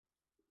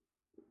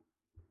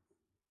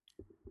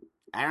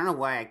I don't know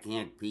why I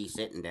can't be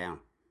sitting down.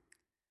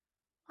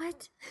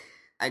 What?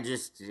 I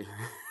just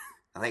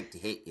I like to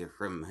hit you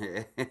from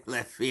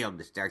left field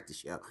to start the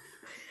show.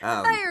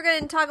 I thought you were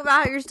going to talk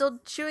about how you're still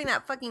chewing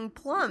that fucking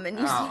plum, and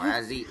you I said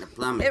was eating a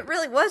plum. it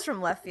really was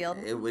from left field.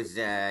 It was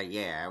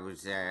I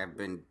was I've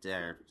been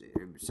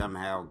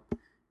somehow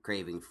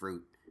craving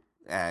fruit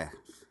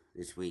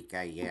this week.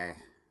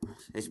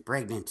 This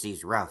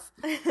pregnancy's rough.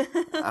 Yeah,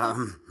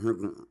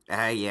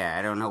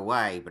 I don't know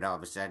why, but all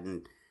of a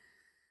sudden,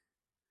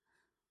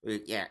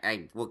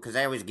 because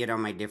I always get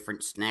on my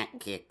different snack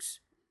kicks,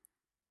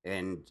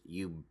 and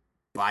you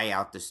buy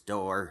out the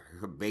store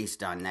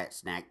based on that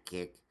snack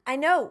kick. I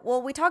know.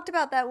 Well, we talked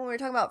about that when we were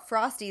talking about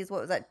Frosties.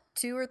 What was that,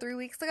 2 or 3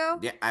 weeks ago?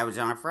 Yeah, I was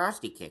on a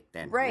Frosty kick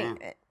then. Right.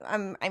 Yeah.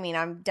 I'm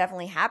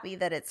definitely happy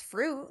that it's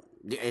fruit.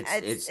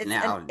 It's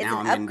now it's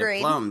I'm an into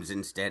upgrade. plums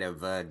instead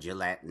of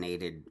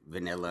gelatinated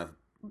vanilla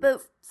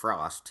But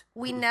frost.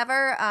 we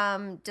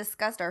never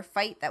discussed our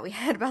fight that we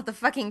had about the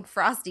fucking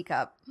Frosty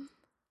cup.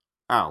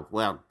 Oh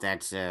well,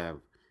 that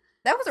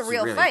was a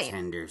real really fight.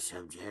 Tender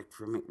subject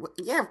for me. Well,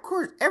 yeah, of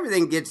course,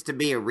 everything gets to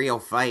be a real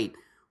fight.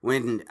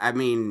 When I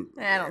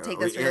don't take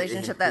this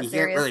relationship that you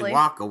seriously. can't really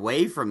walk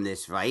away from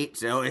this fight,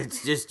 so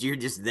it's just you're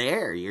just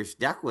there. You're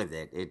stuck with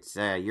it. It's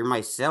you're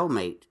my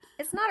cellmate.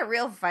 It's not a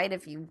real fight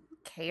if you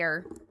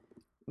care.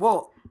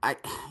 Well,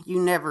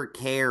 you never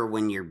care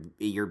when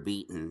you're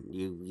beaten.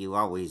 You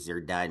always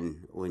are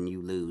done when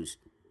you lose.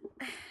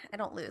 I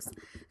don't lose.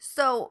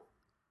 So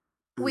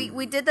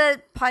we did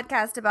the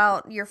podcast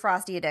about your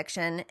Frosty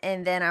addiction,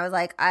 and then I was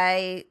like,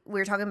 we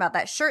were talking about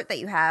that shirt that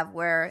you have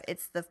where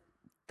it's the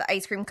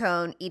ice cream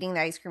cone, eating the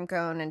ice cream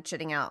cone and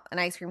shitting out an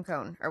ice cream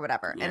cone or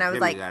whatever. Yeah, and I was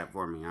Timmy like, got it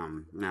for me.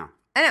 No.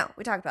 I know,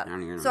 we talked about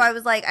it. So I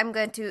was like, I'm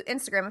going to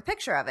Instagram a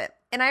picture of it.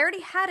 And I already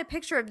had a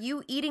picture of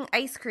you eating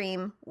ice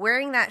cream,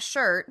 wearing that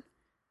shirt.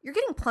 You're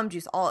getting plum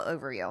juice all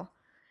over you.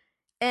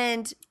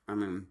 And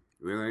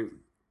really?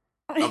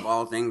 Of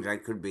all things I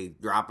could be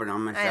dropping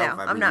on myself,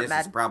 I'm not this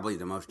mad. is probably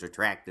the most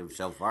attractive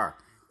so far.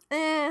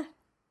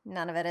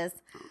 None of it is.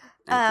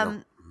 Thank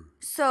you.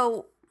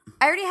 So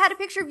I already had a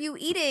picture of you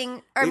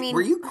eating.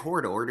 Were you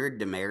court ordered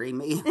to marry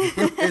me?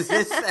 Is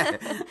this?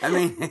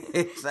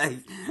 It's like,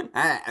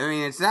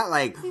 it's not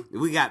like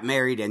we got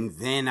married and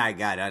then I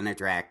got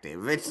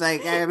unattractive. It's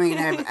like,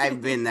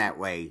 I've been that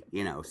way,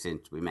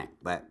 since we met.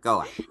 But go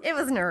on. It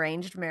was an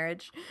arranged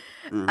marriage.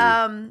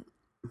 Mm-hmm.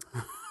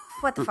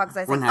 What the fuck was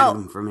I We're saying? not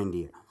even from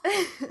India.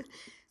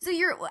 So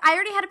I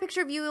already had a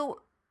picture of you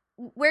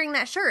wearing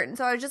that shirt, and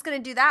so I was just gonna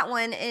do that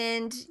one,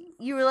 and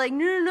you were like,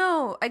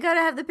 no, I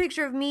gotta have the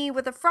picture of me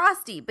with a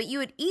Frosty. But you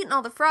had eaten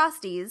all the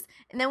Frosties,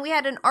 and then we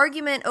had an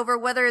argument over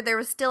whether there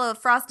was still a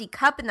Frosty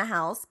cup in the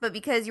house, but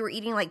because you were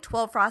eating like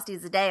 12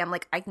 Frosties a day, I'm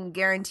like, I can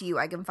guarantee you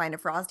I can find a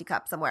Frosty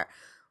cup somewhere,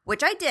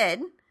 which I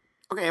did.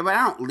 Okay, but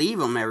I don't leave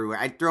them everywhere.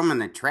 I throw them in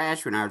the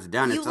trash when I was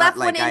done. You left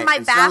one in my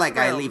bathroom. It's not like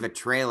I leave a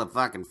trail of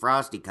fucking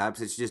Frosty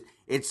cups. It's just,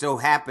 it so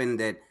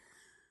happened that,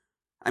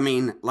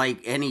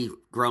 like any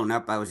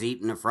grown-up, I was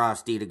eating a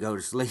Frosty to go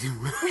to sleep.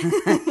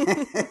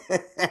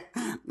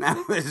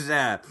 That was,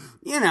 a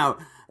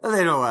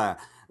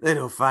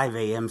little 5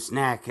 a.m.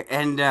 snack.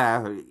 And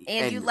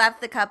you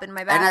left the cup in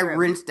my bathroom. And I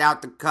rinsed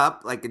out the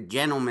cup like a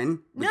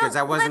gentleman because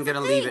I wasn't going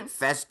to leave it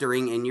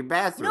festering in your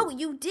bathroom. No,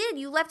 you did.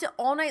 You left it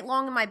all night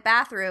long in my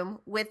bathroom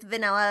with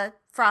vanilla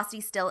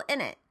Frosty still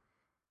in it.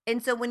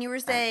 And so when you were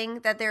saying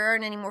that there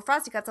aren't any more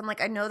Frosty cups, I'm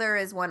like, I know there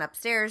is one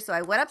upstairs. So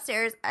I went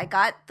upstairs. I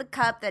got the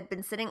cup that had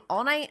been sitting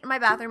all night in my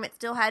bathroom. It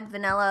still had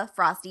vanilla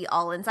Frosty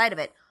all inside of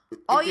it.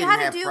 All you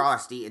had to do,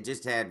 Frosty. It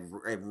just had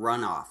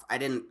runoff. I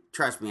didn't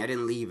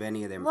leave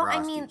any of them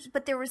Frosties.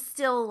 But there was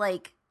still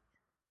like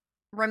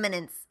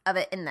remnants of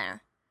it in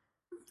there.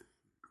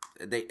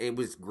 It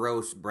was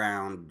gross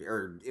brown,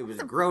 or it was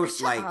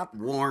gross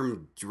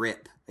warm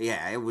drip.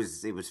 Yeah, it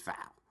was foul.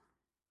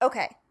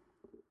 Okay.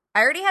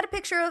 I already had a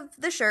picture of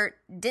the shirt.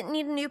 Didn't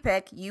need a new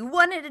pic. You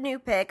wanted a new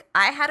pic.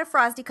 I had a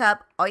Frosty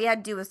cup. All you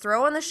had to do was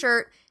throw on the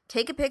shirt,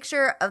 take a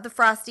picture of the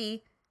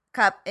Frosty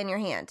cup in your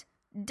hand.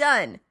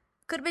 Done.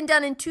 Could have been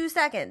done in 2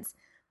 seconds.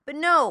 But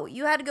no,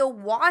 you had to go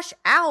wash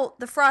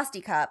out the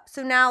Frosty cup.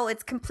 So now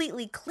it's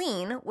completely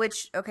clean,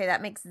 which, okay,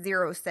 that makes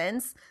 0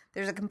 sense.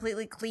 There's a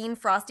completely clean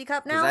Frosty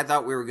cup now. Because I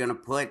thought we were going to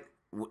put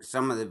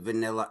some of the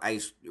vanilla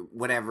ice,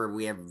 whatever,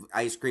 we have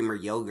ice cream or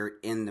yogurt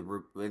in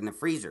the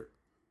freezer.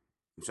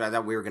 So I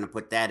thought we were going to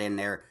put that in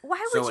there.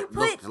 Why would you put...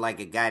 So it looked like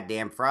a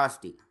goddamn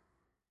Frosty.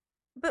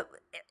 But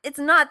it's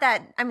not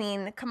that,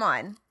 come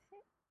on.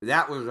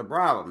 That was the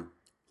problem.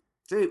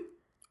 See,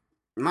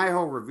 my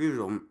whole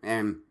refusal,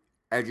 and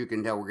as you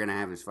can tell, we're going to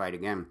have this fight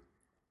again,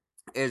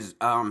 is,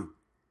 maybe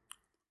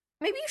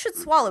you should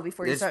swallow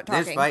before you start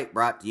talking. This fight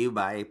brought to you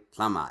by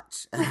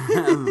Plumots.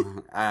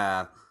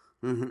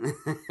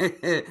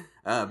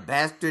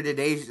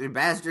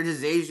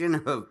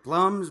 Bastardization of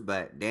plums,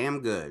 but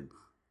damn good.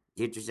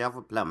 Get yourself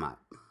a Plumot.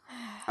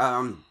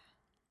 I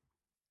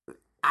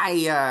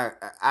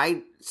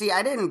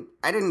didn't.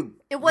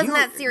 It wasn't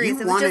that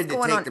serious. It was just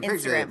going on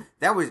Instagram.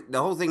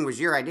 The whole thing was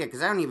your idea,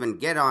 because I don't even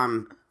get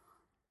on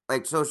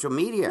like social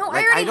media. No,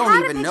 like, I already don't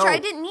had a even picture. know I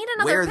didn't need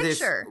another where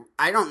picture.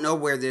 I don't know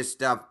where this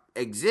stuff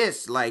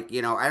exists. Like,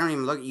 you know, I don't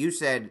even look. You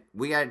said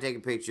we got to take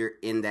a picture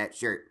in that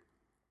shirt.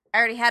 I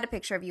already had a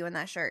picture of you in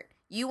that shirt.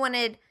 You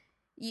wanted,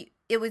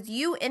 it was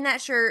you in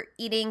that shirt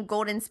eating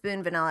Golden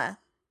Spoon vanilla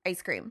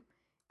ice cream.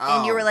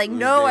 And you were like,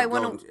 no, I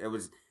want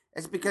to.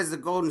 It's because the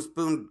Golden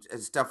Spoon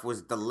stuff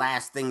was the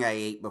last thing I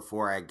ate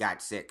before I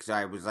got sick. So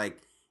I was like,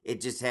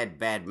 it just had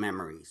bad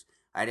memories.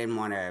 I didn't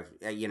want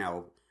to, you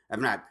know,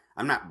 I'm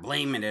not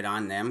blaming it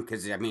on them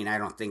because, I mean, I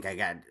don't think I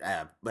got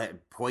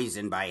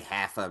poisoned by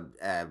half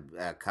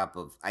a cup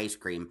of ice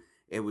cream.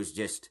 It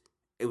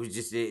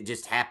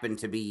just happened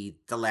to be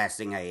the last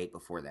thing I ate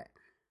before that.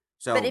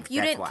 So, but if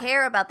you didn't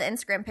care about the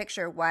Instagram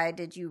picture, why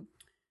did you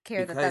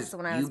care that that's the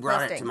one I was posting? You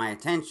brought it to my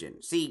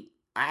attention. See,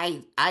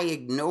 I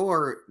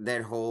ignore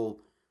that whole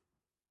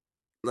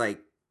like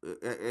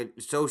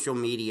social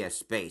media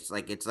space.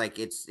 Like it's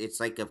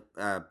like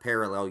a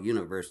parallel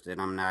universe that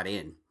I'm not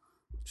in.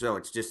 So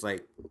it's just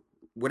like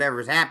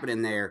whatever's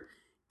happening there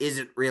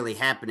isn't really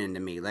happening to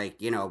me.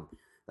 Like, you know,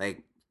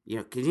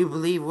 can you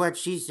believe what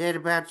she said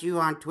about you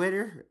on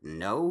Twitter?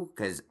 No,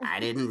 because I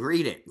didn't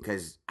read it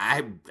because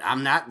I'm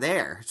not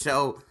there.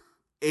 So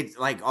it's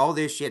like all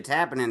this shit's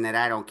happening that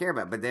I don't care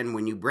about. But then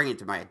when you bring it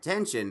to my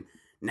attention,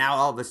 now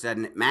all of a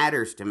sudden it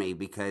matters to me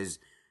because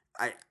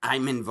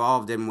I'm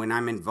involved, and when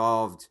I'm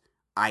involved,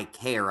 I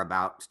care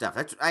about stuff.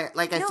 That's I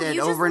said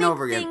over and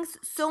over again. Things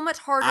so much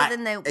harder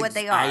than what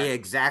they are.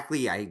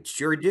 I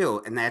sure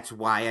do, and that's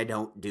why I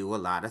don't do a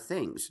lot of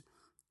things.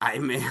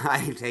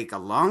 I take a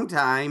long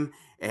time,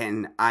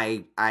 and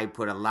I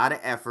put a lot of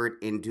effort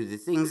into the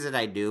things that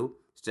I do.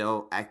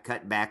 So I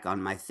cut back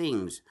on my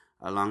things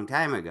a long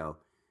time ago.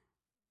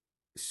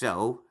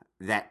 So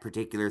that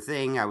particular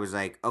thing, I was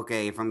like,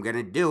 okay, if I'm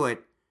gonna do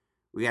it,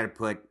 we got to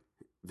put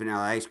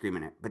vanilla ice cream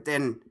in it. But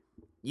then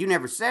you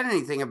never said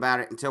anything about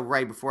it until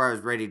right before I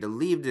was ready to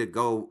leave to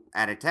go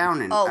out of town.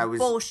 And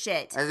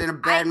bullshit. I was in a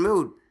bad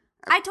mood.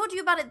 I told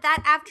you about it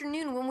that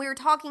afternoon when we were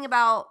talking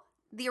about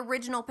the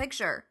original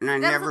picture.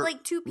 And that was at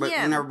like 2 p.m. But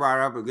you never brought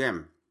it up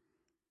again.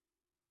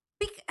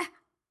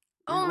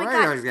 Oh my god!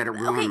 I always got to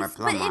ruin my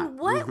plum.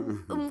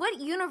 But in what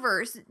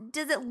universe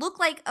does it look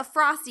like a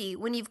Frosty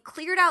when you've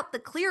cleared out the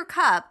clear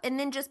cup and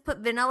then just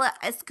put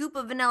a scoop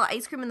of vanilla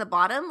ice cream in the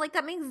bottom? Like,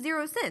 that makes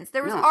zero sense.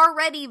 There was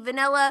already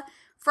vanilla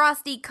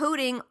Frosty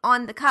coating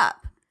on the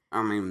cup.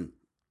 I mean,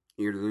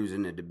 you're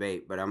losing the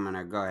debate, but I'm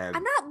gonna go ahead.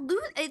 I'm not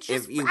losing. It's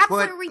just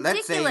absolutely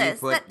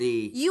ridiculous. Let's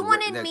say you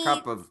put the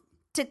cup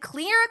to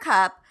clear a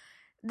cup.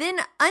 Then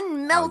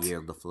unmelt. I'll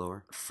yield the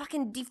floor.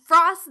 Fucking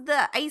defrost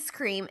the ice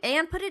cream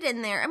and put it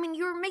in there. I mean,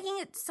 you were making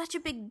it such a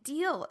big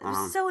deal. It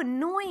was so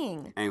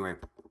annoying. Anyway,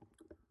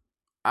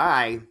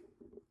 I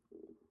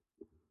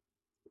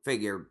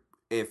figure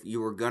if you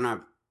were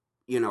gonna,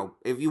 you know,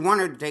 if you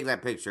wanted to take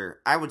that picture,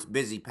 I was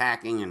busy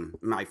packing in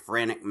my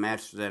frantic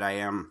mess that I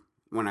am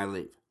when I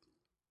leave.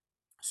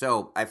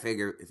 So I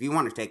figure if you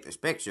want to take this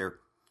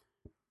picture,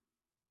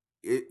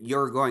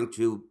 you're going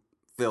to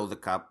fill the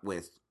cup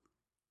with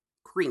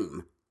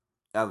cream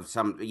of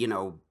some, you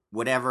know,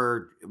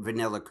 whatever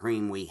vanilla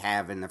cream we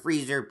have in the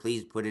freezer.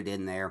 Please put it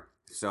in there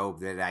so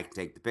that I can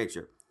take the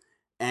picture.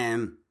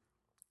 And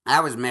I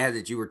was mad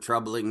that you were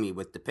troubling me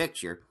with the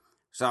picture.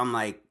 So I'm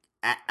like,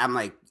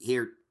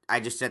 here,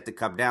 I just set the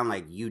cup down,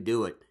 like, you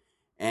do it.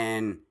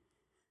 And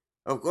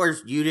of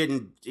course you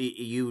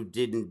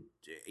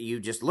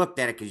just looked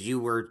at it because you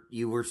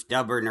were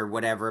stubborn or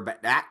whatever,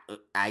 but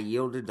I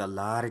yielded a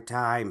lot of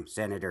time,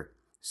 Senator.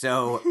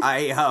 So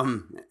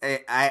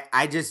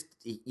I just,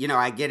 you know,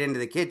 I get into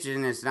the kitchen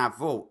and it's not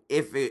full.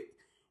 If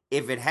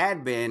it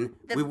had been,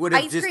 we would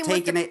have just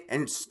taken it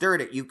and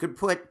stirred it. You could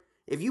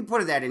if you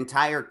put that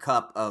entire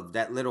cup of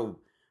that little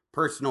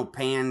personal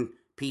pan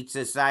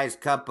pizza size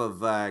cup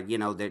of, you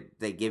know, that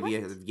they give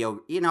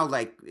you, you know,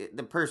 like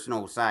the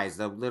personal size,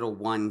 the little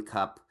 1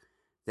 cup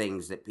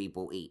things that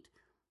people eat.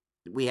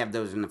 We have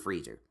those in the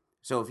freezer.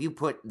 So if you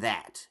put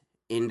that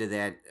into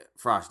that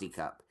Frosty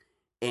cup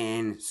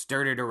and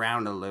stirred it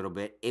around a little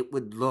bit, it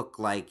would look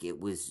like it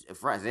was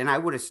Frosty. And I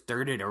would have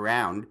stirred it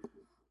around.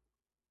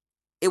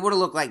 It would have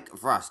looked like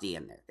Frosty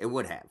in there. It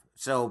would have.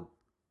 So,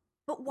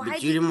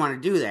 but you didn't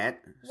want to do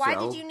that. Why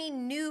did you need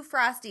new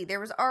Frosty? There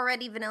was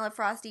already vanilla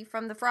Frosty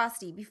from the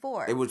Frosty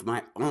before. It was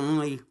my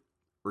only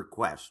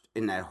request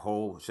in that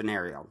whole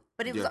scenario.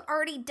 But it was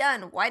already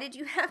done. Why did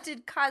you have to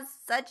cause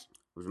such...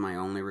 It was my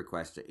only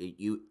request.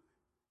 You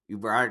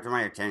brought it to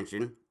my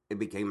attention. It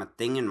became a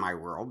thing in my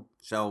world.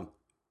 So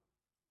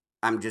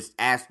I'm just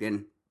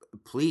asking,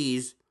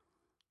 please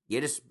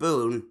get a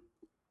spoon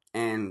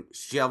and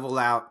shovel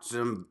out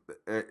some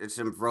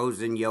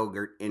frozen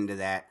yogurt into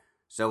that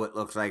so it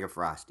looks like a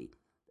Frosty.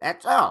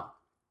 That's all.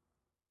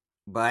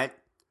 But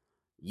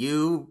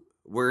you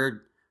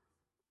were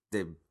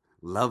the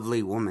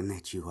lovely woman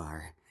that you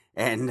are.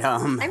 And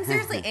I'm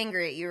seriously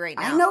angry at you right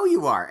now. I know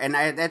you are. And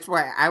that's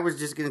why I was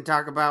just going to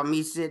talk about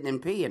me sitting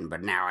and peeing.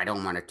 But now I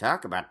don't want to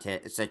talk about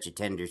such a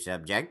tender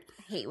subject.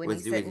 I hate when you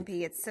sit and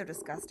pee. It's so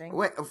disgusting.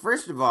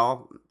 First of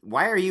all,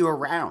 why are you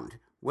around?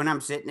 when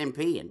I'm sitting and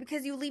peeing.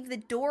 Because you leave the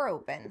door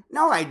open.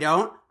 No, I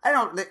don't.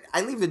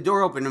 I leave the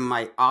door open in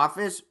my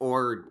office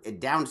or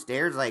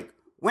downstairs. Like,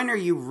 when are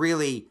you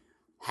really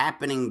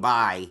happening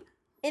by?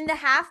 In the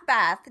half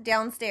bath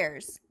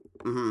downstairs,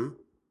 Mm-hmm.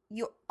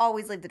 you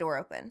always leave the door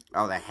open.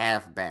 Oh, the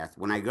half bath.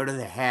 When I go to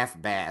the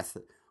half bath,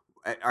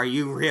 are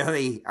you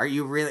really,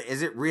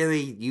 is it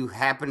really you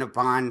happen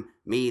upon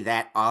me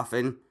that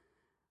often?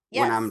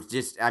 Yes. When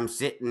I'm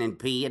sitting and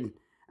peeing?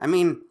 I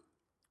mean,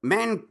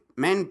 men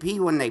pee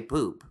when they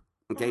poop.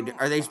 Okay, Oh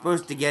are they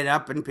supposed to get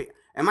up and pee?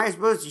 Am I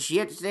supposed to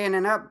shit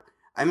standing up?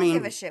 I mean,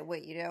 give a shit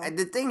what you do.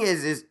 the thing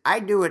is I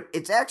do it.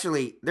 It's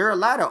actually, there are a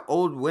lot of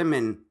old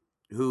women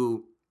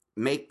who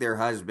make their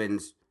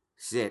husbands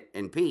sit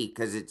and pee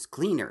because it's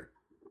cleaner.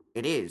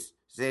 It is.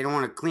 So they don't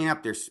want to clean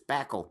up their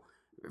spackle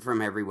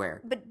from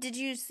everywhere. But did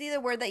you see the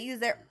word that you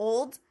used there?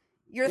 Old?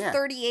 You're Yeah.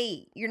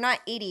 38. You're not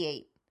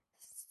 88.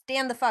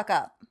 Stand the fuck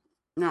up.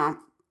 No,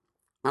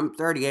 I'm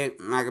 38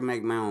 and I can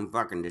make my own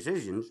fucking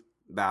decisions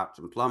about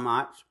some plum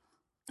hots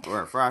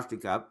or a frosty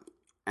cup,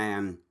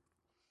 and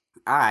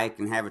I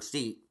can have a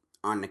seat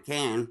on the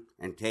can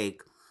and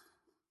take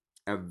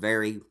a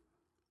very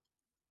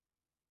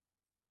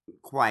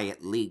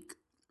quiet leak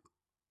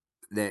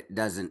that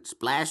doesn't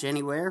splash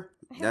anywhere,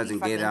 I hope you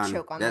fucking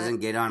choke on doesn't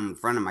that. get on in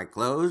front of my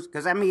clothes.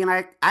 Because I mean,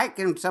 I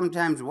can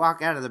sometimes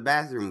walk out of the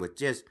bathroom with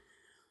just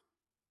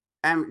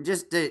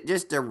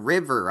a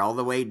river all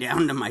the way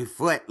down to my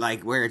foot,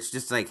 like where it's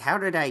just like, how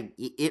did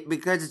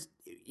because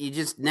you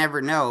just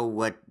never know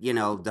what,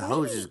 the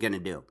hose is going to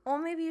do. Well,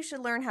 maybe you should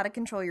learn how to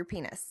control your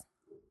penis.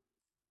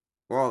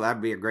 Well,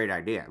 that'd be a great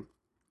idea.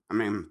 I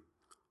mean,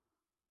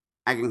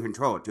 I can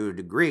control it to a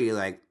degree.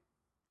 Like,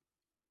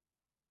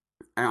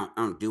 I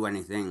don't do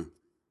anything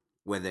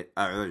with it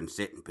other than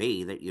sit and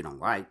pee that you don't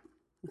like.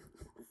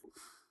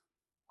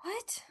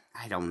 What?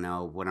 I don't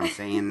know what I'm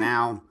saying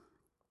now.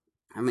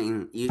 I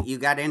mean, you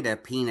got into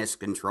penis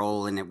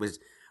control, and it was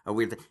a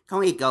weird thing. Can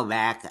we go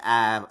back?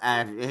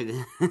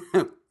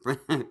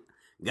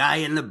 Guy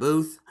in the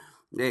booth,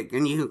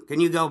 can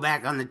you go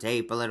back on the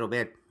tape a little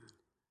bit?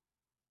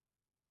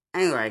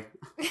 Anyway,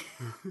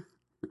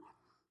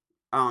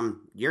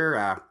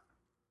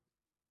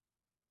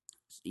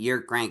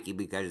 you're cranky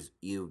because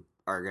you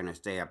are gonna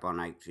stay up all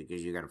night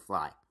because you gotta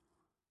fly.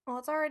 Well,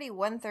 it's already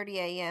 1:30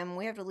 a.m.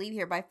 We have to leave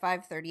here by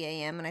 5:30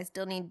 a.m. and I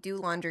still need to do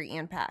laundry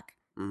and pack.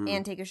 Mm-hmm.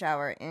 And take a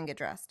shower and get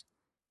dressed.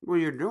 Well,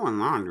 you're doing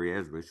laundry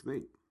as we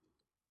speak.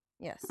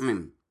 Yes. I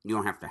mean, you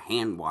don't have to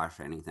hand wash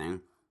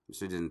anything.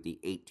 This isn't the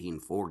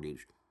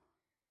 1840s.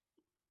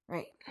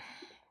 Right.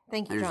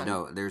 Thank you,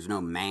 John. There's no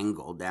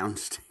mangle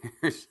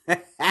downstairs.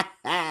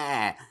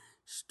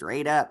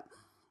 Straight up.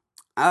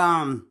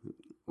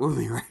 We'll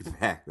be right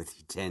back with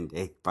your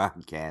 10-day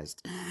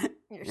podcast.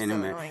 You're in so a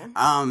minute.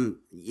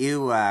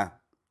 annoying.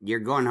 You're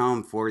going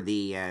home for the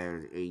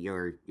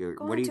your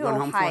what are you going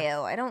home for?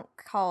 Ohio. I don't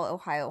call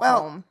Ohio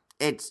Well, home.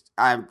 It's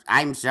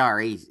I'm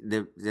sorry.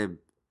 The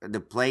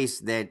place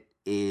that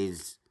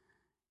is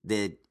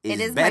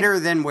better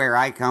than where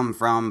I come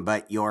from,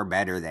 but you're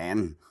better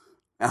than.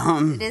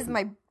 It is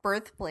my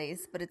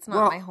birthplace, but it's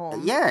not my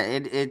home. Yeah,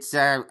 it's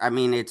I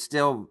mean, it's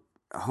still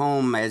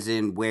home as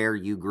in where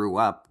you grew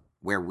up,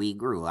 where we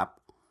grew up.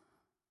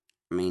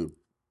 I mean,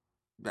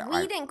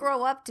 we didn't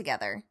grow up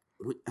together.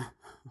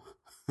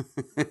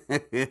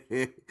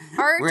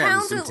 We're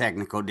having some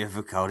technical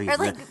difficulties. Are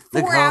like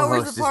the 4 hours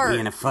co-host apart. is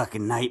being a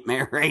fucking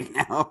nightmare right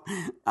now.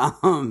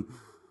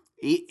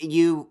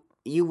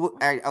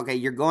 Okay,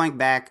 you're going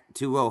back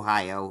to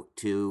Ohio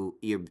to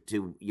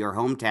your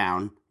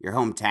hometown. Your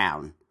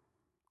hometown.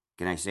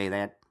 Can I say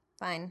that?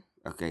 Fine.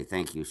 Okay,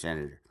 thank you,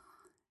 Senator.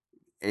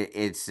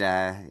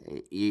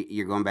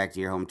 You're going back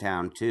to your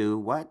hometown to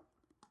what?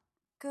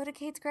 Go to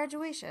Kate's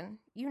graduation.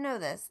 You know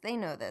this. They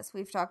know this.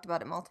 We've talked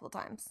about it multiple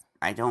times.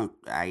 I don't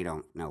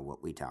know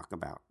what we talk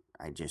about.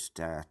 I just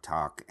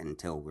talk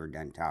until we're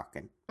done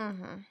talking.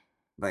 Mm-hmm.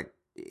 But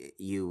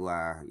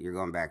you're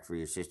going back for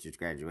your sister's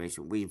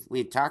graduation.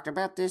 We've talked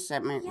about this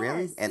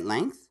really Yes. at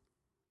length.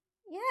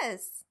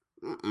 Yes.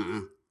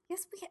 Mm-mm.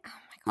 Yes, we can. Oh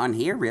my god. On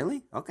here,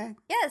 really? Okay.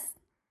 Yes.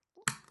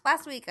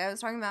 Last week I was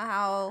talking about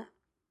how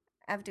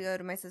I have to go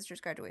to my sister's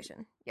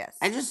graduation. Yes.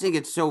 I just think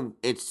it's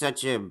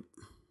such a.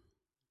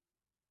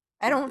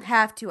 I don't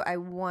have to. I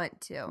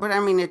want to. But I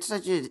mean, it's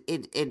such a.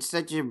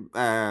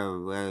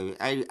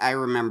 I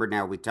remember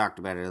now. We talked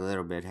about it a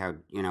little bit. How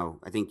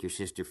I think your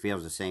sister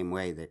feels the same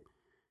way. That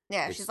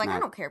yeah, she's like, I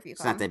don't care if you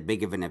come. It's not that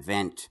big of an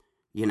event.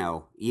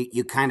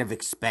 You kind of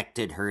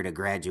expected her to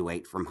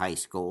graduate from high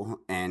school,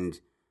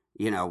 and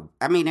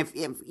I mean, if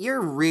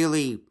you're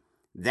really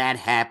that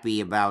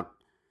happy about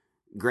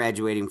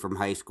graduating from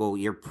high school,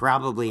 you're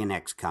probably an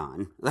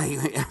ex-con. Like,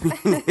 I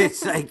mean,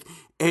 it's like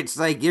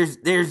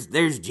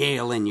there's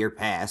jail in your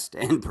past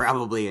and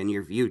probably in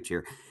your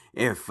future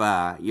if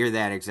you're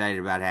that excited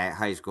about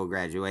high school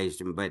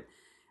graduation. But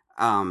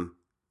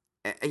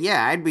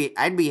yeah, I'd be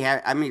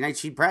happy. I mean,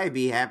 she'd probably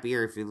be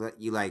happier if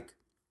you like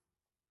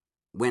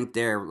went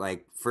there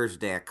like first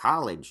day of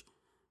college,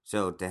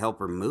 so to help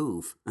her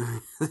move,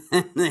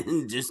 and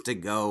then just to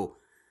go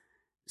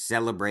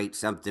celebrate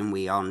something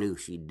we all knew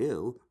she'd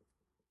do.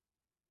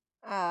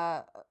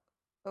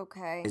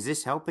 Okay. Is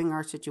this helping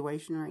our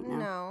situation right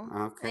now?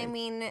 No. Okay. I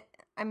mean,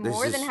 I'm This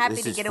more is- than happy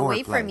this to is get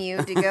away from foreplay.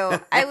 you to go.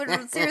 I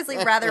would seriously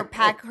rather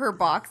pack her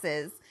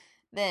boxes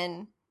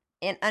and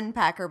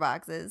unpack her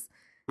boxes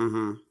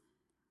Mm-hmm.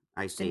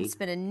 I than see.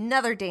 spend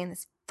another day in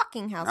this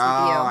fucking house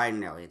Oh, with you. I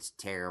know. It's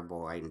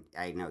terrible.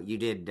 I know. You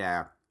did,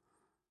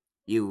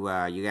 you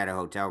got a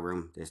hotel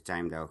room this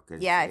time, though.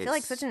 'Cause Yeah, I feel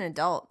like it's- such an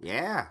adult.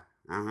 Yeah.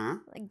 Uh-huh.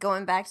 Like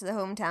going back to the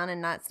hometown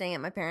and not staying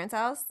at my parents'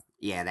 house.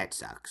 Yeah, that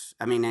sucks.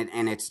 I mean,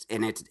 and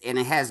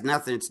it has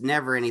nothing. It's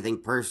never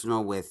anything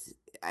personal with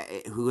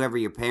whoever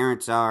your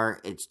parents are.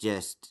 It's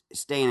just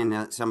staying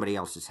in somebody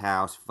else's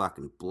house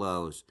fucking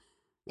blows.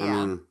 I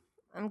Yeah. mean,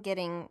 I'm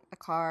getting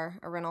a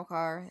rental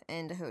car,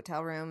 and a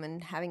hotel room,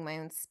 and having my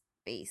own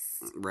space.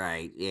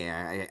 right?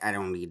 Yeah, I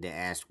don't need to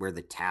ask where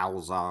the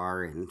towels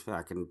are and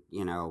fucking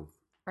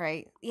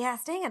Right. Yeah,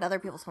 staying at other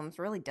people's homes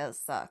really does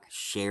suck.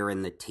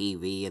 sharing the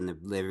TV in the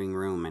living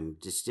room and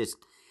it's just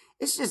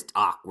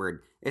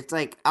awkward. It's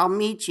like I'll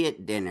meet you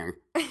at dinner.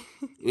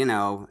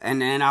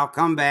 And then I'll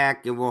come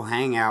back and we'll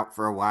hang out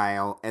for a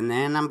while, and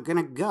then I'm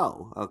gonna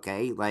go,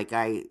 okay? Like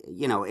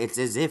it's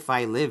as if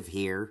I live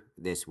here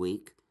this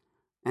week,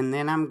 and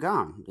then I'm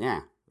gone.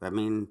 Yeah, I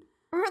mean,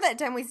 Remember that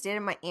time we stayed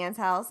at my aunt's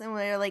house and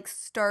we were like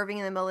starving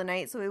in the middle of the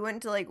night, so we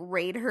went to like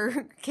raid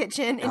her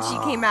kitchen, and she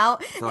came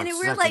out, and we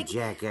were like,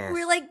 jackass.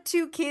 we were like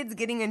two kids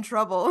getting in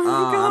trouble.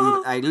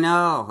 Oh, I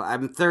know.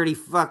 I'm 30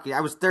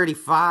 I was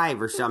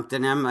 35 or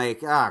something. I'm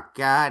like, oh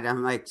God.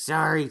 I'm like,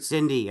 sorry,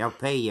 Cindy. I'll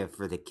pay you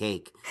for the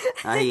cake.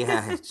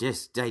 I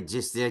just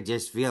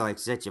feel like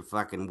such a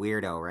fucking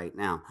weirdo right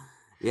now.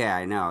 Yeah,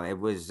 I know. It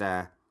was,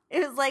 it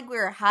was like we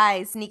were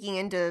high sneaking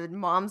into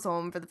mom's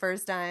home for the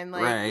first time.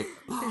 Like, right.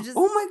 just-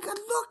 Oh my God!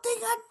 Look, they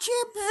got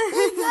chips.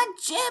 They got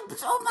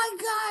chips. Oh my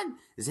God!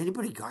 Is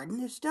anybody guarding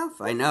this stuff?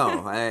 I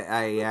know.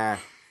 I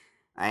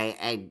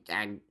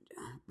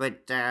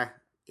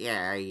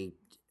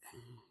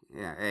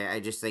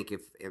just think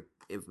if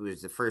it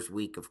was the first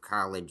week of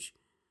college,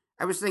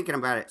 I was thinking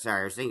about it.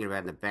 Sorry, I was thinking about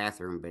it in the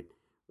bathroom, but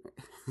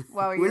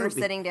while you were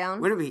sitting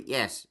down. Would it be?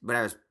 Yes, but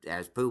I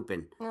was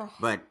pooping. Ugh.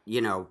 But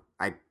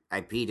I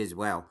peed as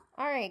well.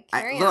 All right,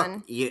 carry Look,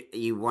 on.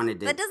 you wanted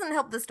to. That doesn't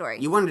help the story.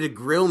 You wanted to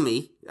grill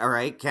me, all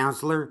right,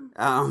 counselor.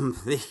 I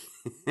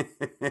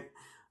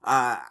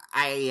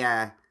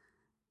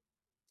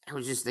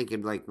was just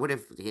thinking, like, what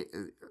if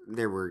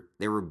there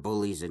were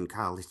bullies in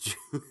college?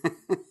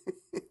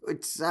 It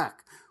would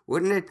suck,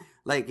 wouldn't it?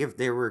 Like if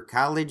there were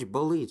college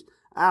bullies.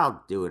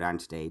 I'll do it on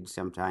stage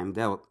sometime.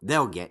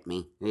 They'll get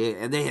me.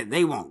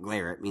 They won't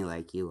glare at me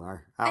like you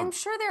are. I'm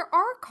sure there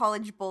are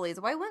college bullies.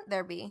 Why wouldn't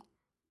there be?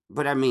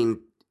 But I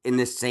mean, in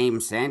the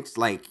same sense,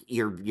 like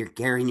you're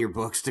carrying your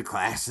books to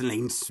class and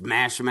they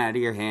smash them out of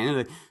your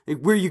hand. Like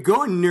where you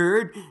going,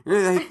 nerd?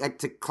 Like,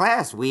 to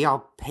class. We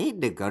all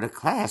paid to go to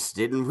class,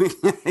 didn't we?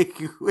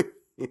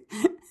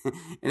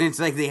 And it's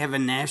like they have a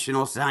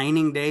national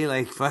signing day,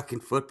 like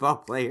fucking football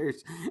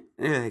players.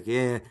 They're like,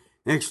 yeah,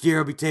 next year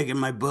I'll be taking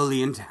my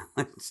bullying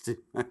talents to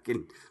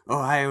fucking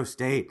Ohio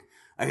State.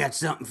 I got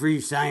something for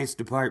you, science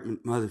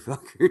department,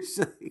 motherfuckers.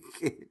 Like,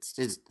 it's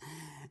just,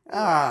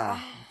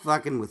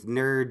 fucking with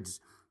nerds.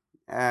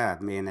 Ah,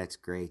 man, that's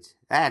great.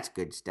 That's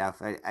good stuff.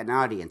 An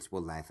audience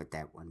will laugh at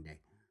that one day.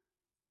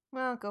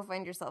 Well, go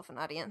find yourself an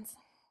audience.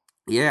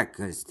 Yeah,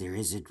 'cause there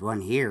isn't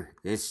one here.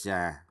 This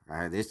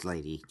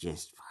lady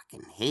just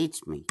fucking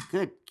hates me.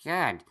 Good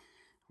God.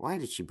 Why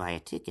did she buy a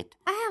ticket?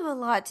 I have a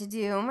lot to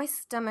do. My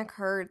stomach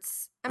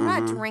hurts. I'm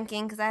not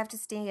drinking because I have to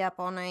stay up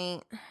all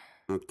night.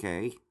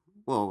 Okay.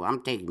 Well,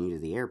 I'm taking you to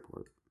the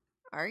airport.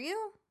 Are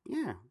you?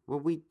 Yeah. Well,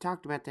 we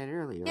talked about that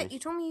earlier. Yeah, you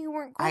told me you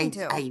weren't going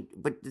to.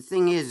 But the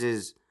thing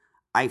is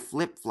I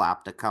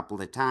flip-flopped a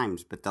couple of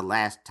times, but the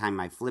last time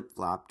I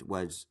flip-flopped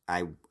was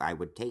I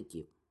would take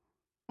you.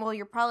 Well,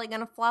 you're probably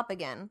going to flop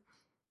again.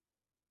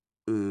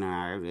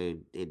 No,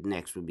 it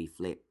next would be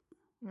flip.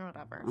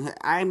 Whatever.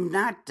 I'm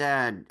not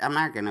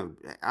gonna.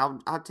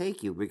 I'll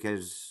take you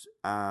because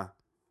I'll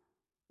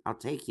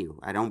take you.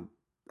 I'm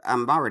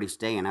already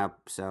staying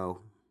up,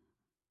 so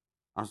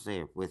I'll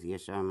stay up with you.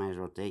 So I might as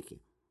well take you.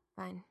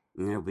 Fine.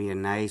 And it'll be a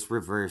nice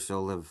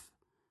reversal of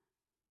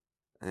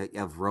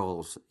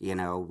roles.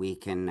 We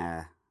can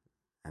a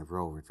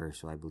role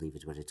reversal, I believe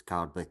is what it's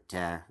called. But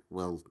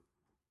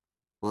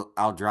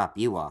I'll drop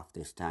you off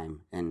this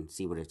time and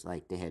see what it's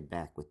like to head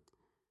back with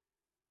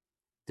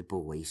the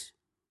boys.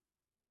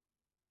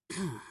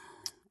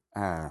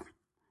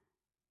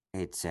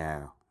 It's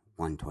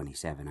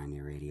 1:27 on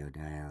your radio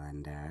dial,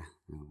 and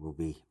we'll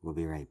be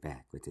right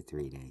back with the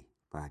 3-day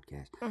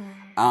podcast.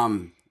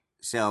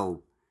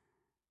 So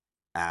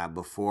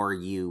before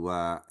you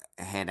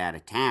head out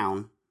of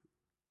town,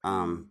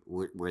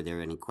 were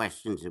there any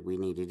questions that we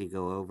needed to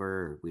go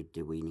over, or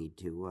did we need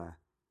to?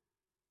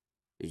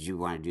 Did you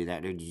want to do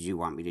that, or did you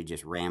want me to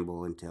just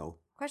ramble until?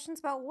 Questions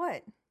about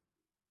what?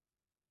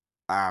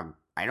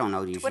 I don't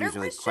know. There's Twitter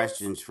usually questions?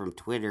 questions from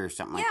Twitter or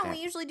something like Yeah, that.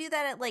 we usually do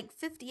that at like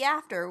 50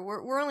 after.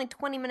 We're only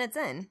 20 minutes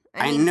in.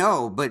 I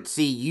know, but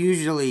see,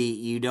 usually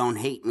you don't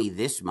hate me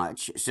this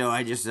much, so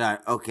I just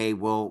thought, okay,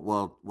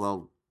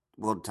 we'll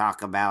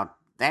talk about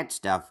that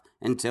stuff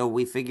until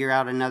we figure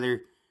out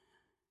another,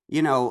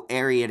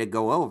 area to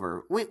go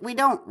over. We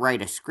don't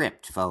write a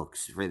script,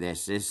 folks, for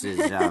this. This is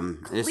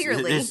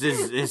Clearly.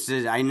 this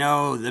is. I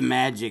know the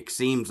magic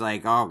seems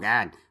like, oh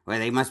God, well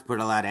they must put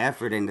a lot of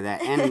effort into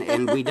that,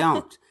 and we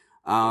don't.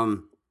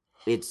 Um,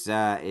 it's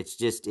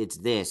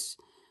this.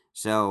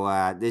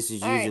 So this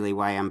is All right. usually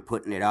why I'm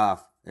putting it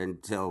off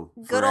until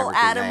Good old forever. 'Cause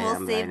Adam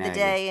will save the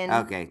day. And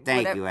okay,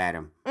 thank whatever. you,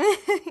 Adam.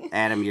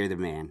 Adam, you're the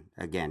man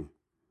again.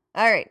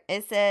 All right.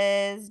 It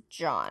says,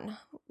 John,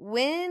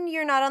 when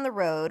you're not on the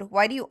road,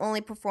 why do you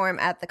only perform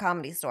at the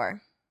Comedy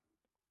Store?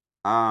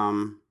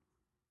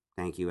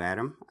 Thank you,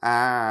 Adam.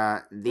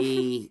 I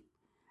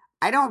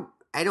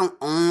don't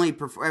only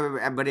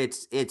prefer, but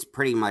it's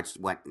pretty much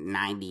what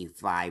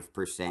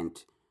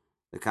 95%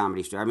 the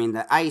Comedy Store. I mean,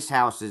 the Ice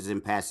House is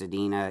in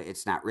Pasadena.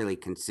 It's not really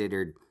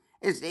considered.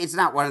 It's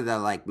not one of the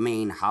like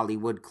main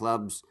Hollywood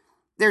clubs.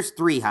 There's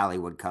three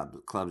Hollywood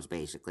clubs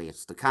basically.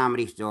 It's the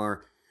Comedy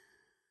Store,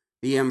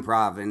 the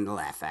Improv, and the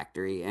Laugh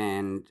Factory.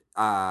 And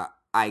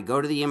I go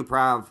to the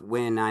Improv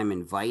when I'm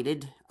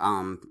invited.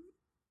 On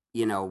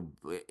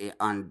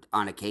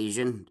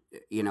occasion,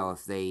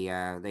 if they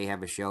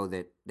have a show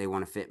that they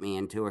want to fit me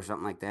into or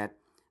something like that.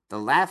 The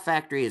Laugh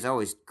Factory has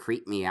always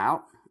creeped me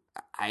out.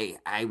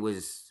 I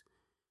was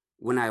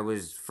when I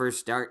was first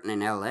starting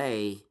in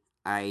LA,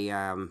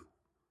 I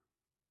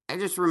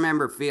just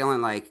remember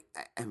feeling like,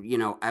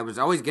 I was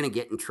always going to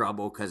get in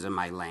trouble because of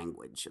my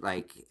language.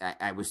 Like,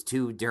 I was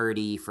too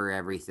dirty for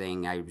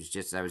everything. I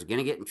was going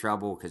to get in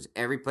trouble because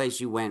every place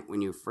you went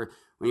when you're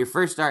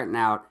first starting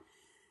out,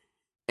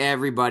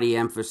 everybody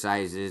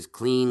emphasizes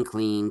clean,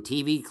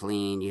 TV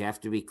clean. You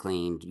have to be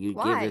clean.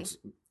 Why?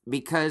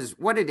 Because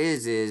what it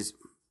is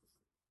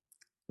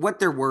what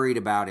they're worried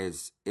about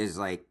is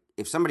like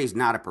if somebody's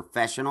not a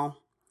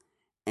professional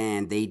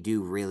and they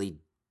do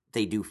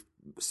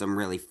some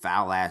really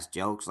foul ass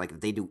jokes, like if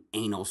they do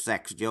anal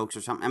sex jokes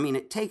or something. I mean,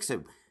 it takes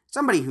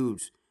somebody you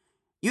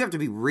have to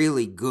be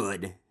really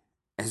good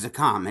as a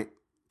comic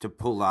to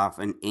pull off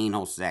an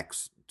anal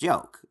sex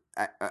joke.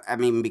 I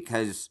mean,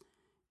 because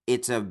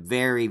it's a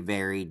very,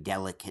 very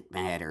delicate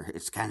matter.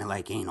 It's kind of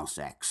like anal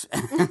sex.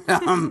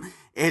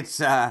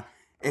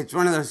 It's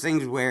one of those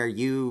things where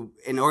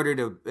in order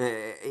to,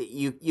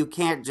 you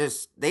can't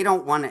they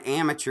don't want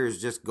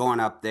amateurs just going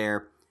up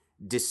there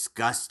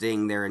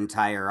disgusting their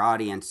entire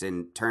audience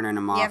and turning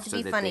them off. You have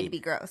to be funny to be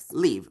gross.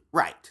 Leave.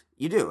 Right.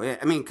 You do.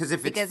 I mean, because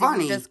if it's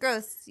funny, if you're just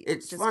gross,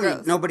 it's just funny.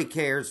 Gross. Nobody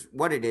cares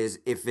what it is.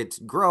 If it's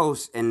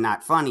gross and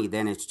not funny,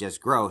 then it's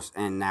just gross.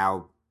 And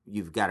now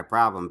you've got a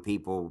problem.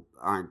 People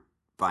aren't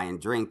buying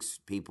drinks.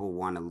 People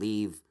want to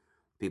leave.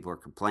 People are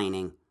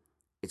complaining.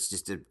 It's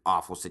just an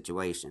awful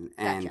situation.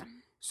 And Gotcha.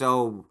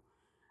 so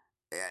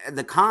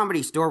the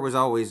Comedy Store was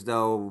always,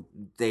 though,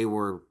 they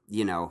were,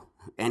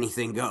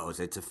 anything goes.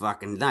 It's a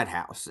fucking nut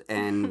house.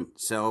 And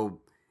so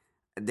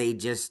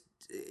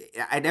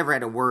I never had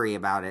to worry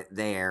about it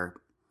there.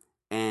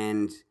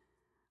 And,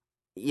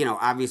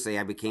 obviously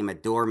I became a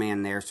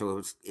doorman there.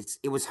 So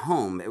it was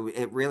home.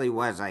 It really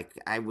was. Like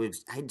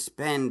I'd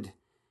spend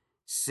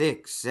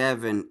 6,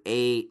 7,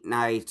 8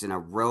 nights in a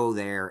row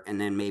there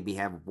and then maybe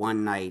have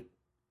one night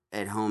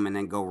at home and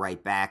then go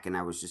right back. And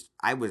I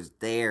was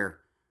there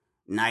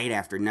night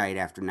after night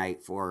after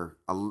night for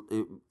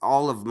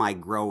all of my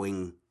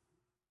growing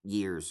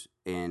years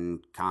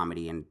in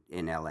comedy in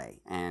LA.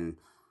 And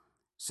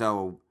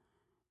so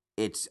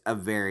it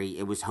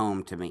was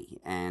home to me.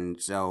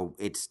 And so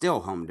it's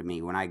still home to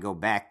me. When I go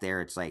back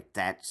there, it's like,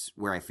 that's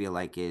where I feel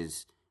like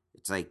it's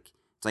like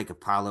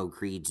Apollo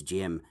Creed's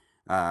gym.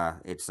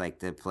 It's like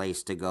the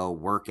place to go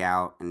work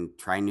out and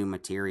try new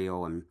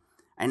material. And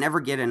I never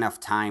get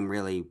enough time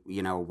really,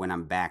 when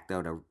I'm back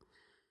though to,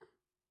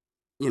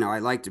 I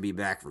like to be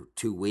back for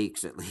 2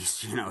 weeks at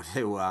least,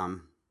 to,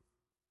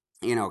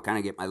 kind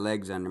of get my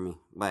legs under me.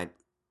 But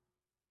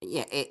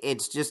yeah,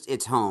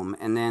 it's home.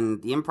 And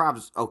then the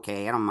Improv's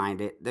okay. I don't mind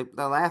it.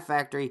 The Laugh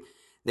Factory,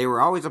 they were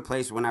always a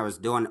place when I was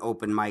doing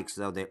open mics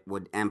though that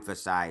would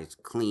emphasize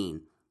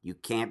clean. You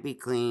can't be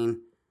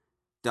clean.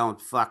 Don't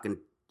fucking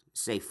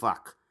say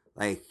fuck.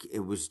 Like,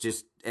 it was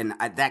just, and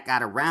that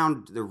got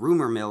around the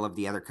rumor mill of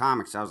the other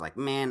comics. I was like,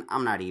 man,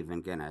 I'm not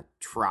even gonna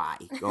try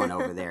going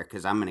over there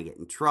because I'm gonna get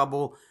in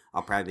trouble.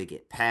 I'll probably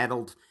get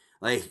paddled.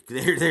 Like,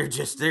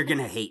 they're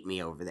gonna hate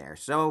me over there.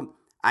 So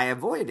I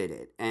avoided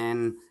it.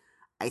 And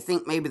I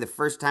think maybe the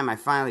first time I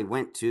finally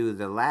went to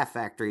the Laugh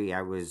Factory,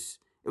 it was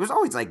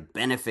always like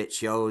benefit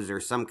shows or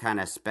some kind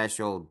of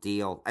special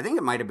deal. I think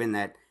it might have been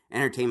that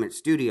Entertainment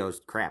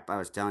Studios crap I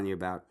was telling you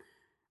about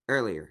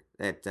earlier,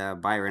 that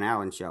Byron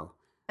Allen show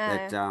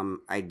that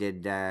I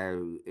did.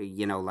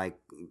 Like,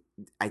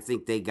 I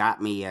think they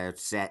got me a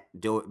set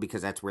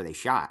because that's where they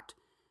shot.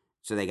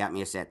 So they got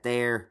me a set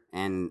there,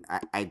 and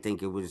I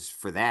think it was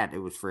for that. It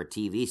was for a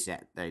TV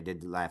set that I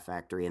did the Laugh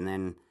Factory, and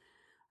then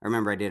I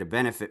remember I did a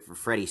benefit for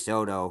Freddie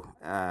Soto,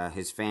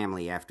 his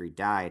family after he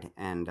died,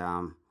 and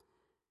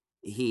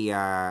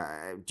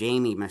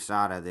Jamie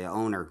Masada, the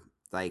owner,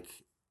 like,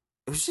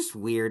 it was just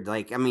weird.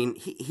 Like, I mean,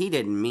 he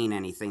didn't mean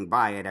anything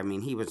by it. I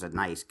mean, he was a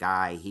nice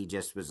guy. He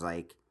just was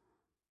like,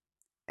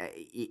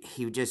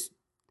 he just,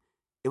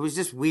 it was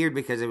just weird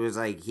because it was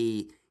like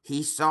he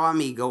saw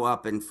me go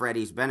up in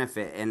Freddie's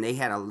benefit, and they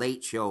had a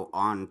late show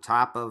on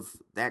top of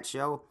that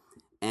show,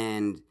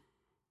 and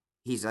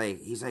he's like,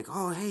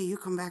 oh hey, you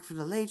come back for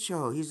the late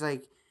show. He's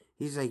like,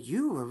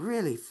 you were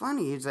really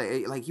funny. He's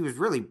like he was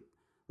really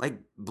like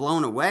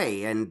blown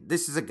away. And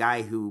this is a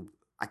guy who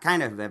I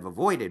kind of have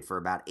avoided for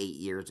about 8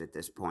 years at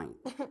this point,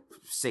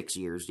 6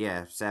 years,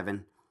 yeah,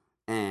 7,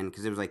 and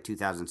because it was like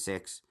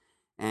 2006,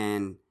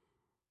 and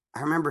I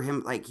remember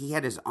him like he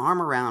had his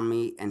arm around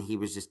me and he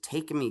was just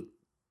taking me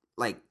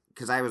like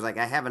because I was like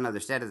I have another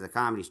set at the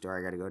Comedy Store.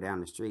 I got to go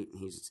down the street,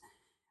 and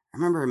I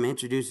remember him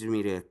introducing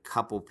me to a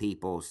couple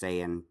people,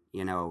 saying,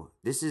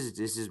 this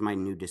is my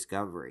new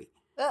discovery.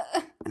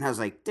 And I was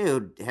like,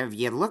 dude, have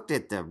you looked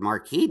at the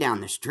marquee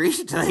down the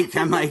street? Like,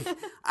 I'm like,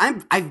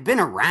 I've been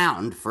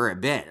around for a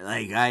bit.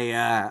 Like,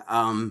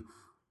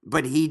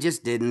 but he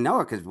just didn't know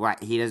it because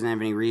he doesn't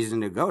have any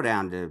reason to go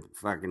down to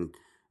fucking,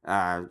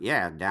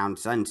 down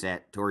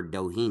Sunset toward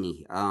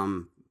Doheny.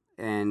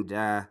 And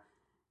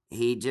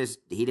he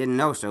didn't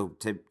know. So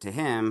to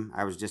him,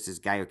 I was just this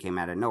guy who came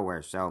out of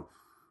nowhere. So,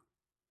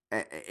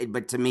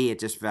 but to me, it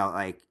just felt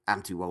like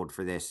I'm too old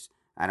for this.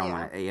 I don't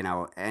want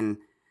to, and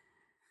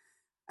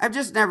I've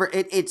just never.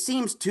 It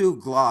seems too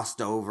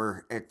glossed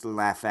over at the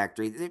Laugh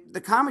Factory. The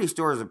Comedy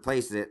Store is a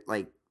place that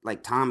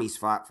like Tommy's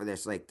fought for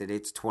this, like that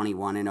it's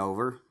 21 and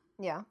over.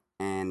 Yeah.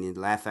 And the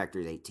Laugh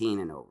Factory is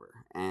 18 and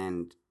over,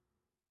 and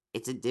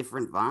it's a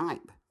different vibe.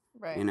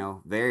 Right.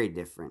 Very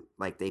different.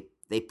 Like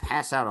they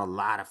pass out a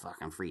lot of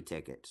fucking free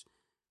tickets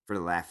for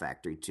the Laugh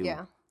Factory too.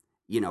 Yeah.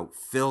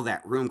 Fill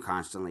that room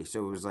constantly.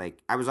 So it was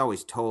like, I was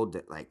always told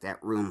that, like,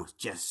 that room was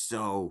just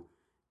so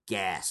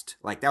gassed.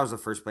 Like, that was the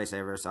first place I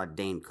ever saw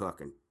Dane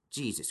Cook, and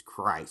Jesus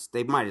Christ,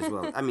 they might as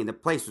well. I mean, the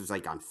place was,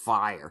 like, on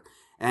fire.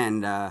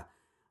 And, I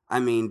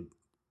mean,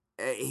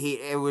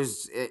 I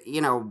was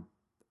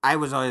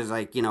always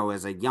like,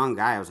 as a young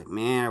guy, I was like,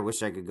 man, I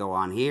wish I could go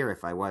on here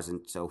if I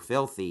wasn't so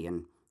filthy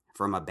and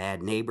from a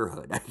bad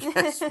neighborhood, I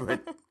guess.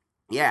 But,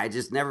 yeah, I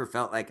just never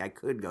felt like I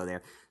could go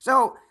there.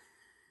 So,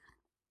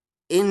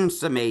 in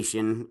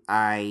summation,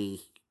 I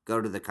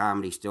go to the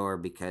Comedy Store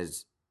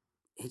because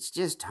it's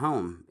just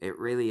home. It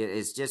really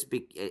is. It's just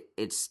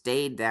it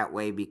stayed that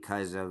way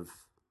because of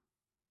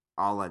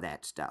all of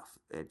that stuff.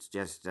 It's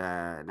just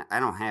I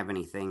don't have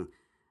anything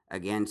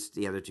against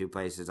the other two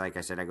places. Like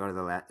I said, I go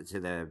to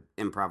the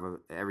Improv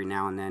every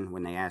now and then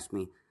when they ask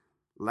me.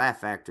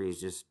 Laugh Factory is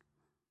just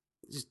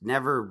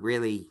never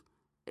really.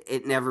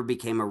 It never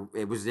became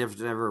it was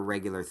never a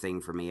regular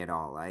thing for me at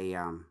all.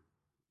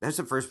 That's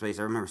the first place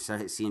I remember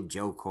seeing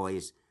Joe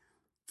Coy's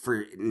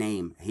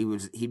name.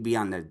 He'd be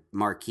on the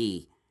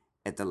marquee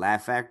at the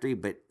Laugh Factory,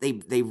 but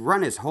they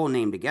run his whole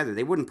name together.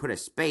 They wouldn't put a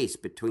space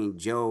between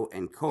Joe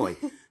and Coy.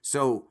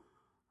 So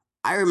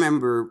I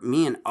remember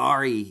me and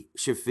Ari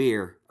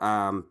Shafir,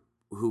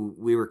 who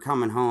we were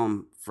coming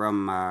home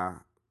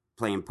from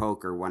playing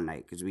poker one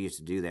night because we used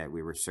to do that.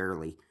 We were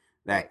surly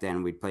back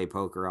then. We'd play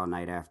poker all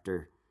night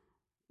after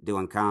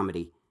doing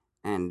comedy,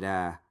 and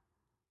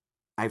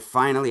I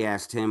finally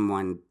asked him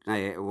one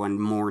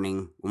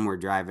morning when we're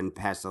driving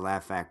past the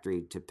Laugh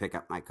Factory to pick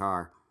up my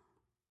car.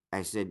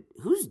 I said,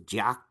 "Who's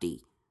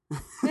Jockty?"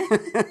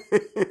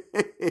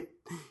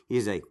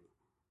 He's like,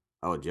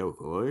 "Oh, Joe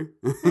Coy."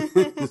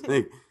 It's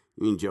like,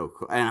 you mean Joe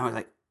Coy? And I was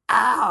like,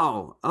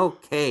 "Ow,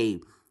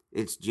 okay,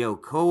 it's Joe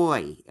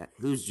Coy.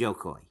 Who's Joe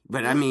Coy?"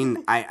 But I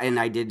mean,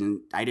 I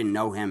didn't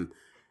know him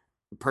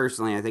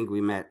personally. I think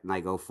we met in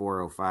like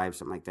 04, 05,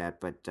 something like that.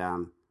 But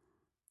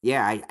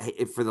yeah,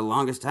 I for the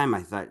longest time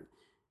I thought,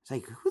 it's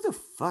like, who the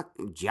fuck,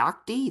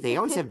 Jockty? They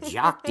always have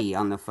Jockty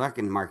on the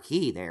fucking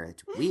marquee there.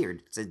 It's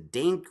weird. It's a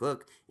Dane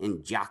Cook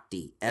and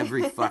Jockty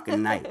every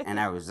fucking night, and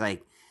I was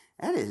like,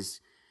 that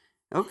is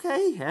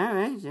okay, all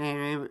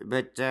right,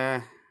 but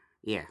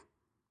yeah.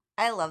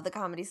 I love the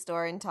Comedy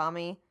Store and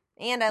Tommy,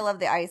 and I love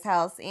the Ice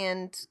House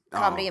and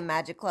Comedy and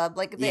Magic Club.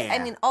 Like, I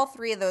mean, all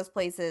three of those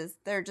places,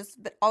 they're just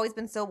always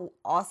been so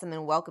awesome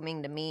and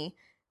welcoming to me.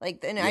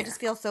 Like, and I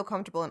just feel so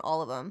comfortable in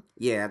all of them.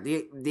 Yeah,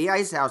 the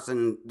Ice House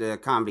and the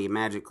Comedy and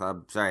Magic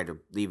Club. Sorry to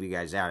leave you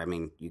guys out. I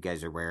mean, you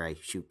guys are where I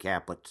shoot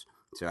caplets,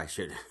 so I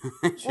should.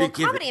 Well,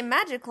 Comedy and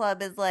Magic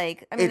Club is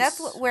like, I mean,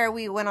 that's where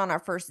we went on our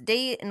first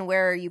date and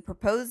where you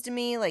proposed to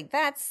me. Like,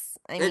 that's,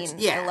 I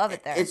mean, I love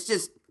it there. It's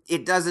just,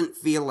 it doesn't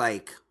feel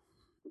like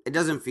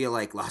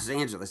Los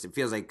Angeles. It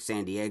feels like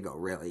San Diego,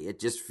 really. It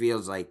just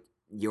feels like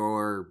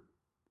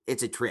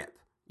it's a trip.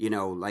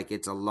 Like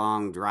it's a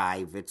long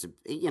drive. It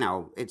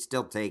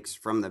still takes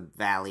from the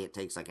valley. It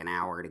takes like an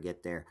hour to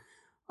get there.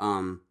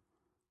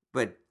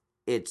 But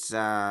it's,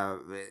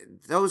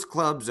 those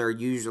clubs are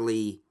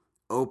usually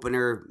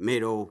opener,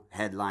 middle,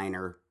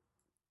 headliner.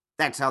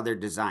 That's how they're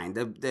designed.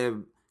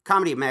 The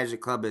Comedy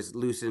Magic Club has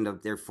loosened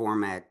up their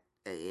format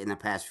in the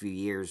past few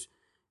years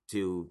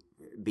to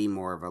be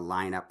more of a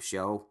lineup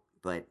show,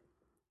 but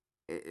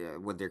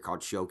what they're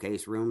called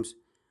showcase rooms.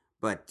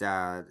 But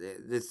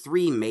the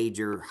three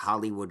major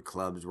Hollywood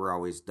clubs were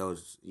always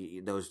those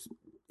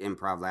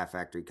Improv, Laugh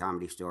Factory,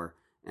 Comedy Store,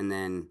 and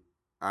then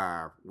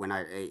when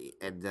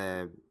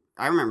I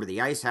remember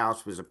the Ice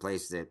House was a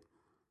place that,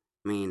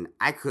 I mean,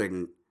 I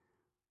couldn't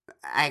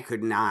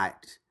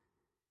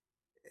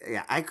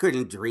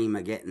dream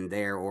of getting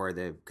there, or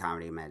the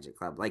Comedy and Magic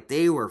Club. Like,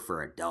 they were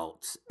for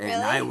adults, and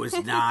Really? I was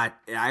not.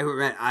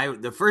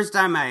 The first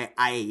time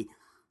I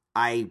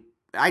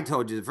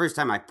told you, the first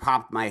time I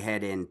popped my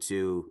head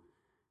into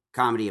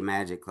Comedy and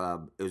Magic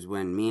Club, it was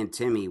when me and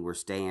Timmy were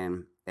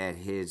staying at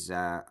his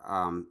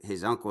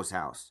uncle's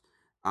house.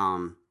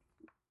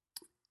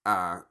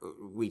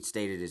 We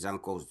stayed at his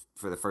uncle's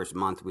for the first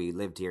month we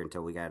lived here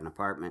until we got an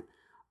apartment.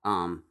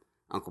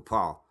 Uncle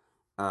Paul.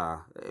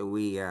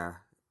 It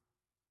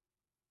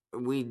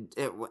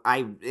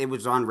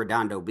was on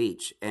Redondo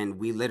Beach, and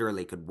we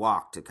literally could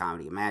walk to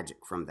Comedy and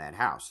Magic from that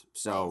house.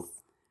 So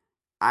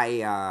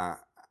nice.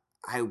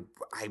 I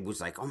was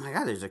like, oh my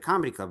God, there's a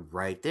comedy club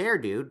right there,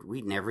 dude.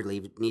 We never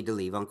need to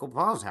leave Uncle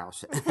Paul's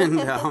house.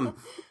 And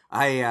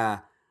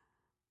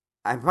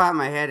I popped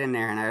my head in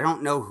there, and I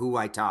don't know who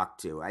I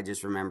talked to. I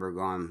just remember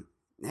going,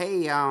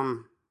 hey,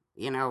 I'm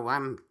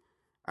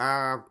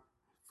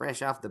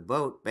fresh off the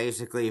boat,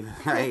 basically.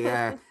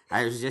 I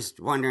was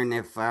just wondering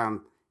if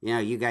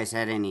you guys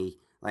had any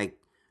like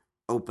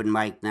open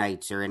mic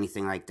nights or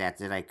anything like that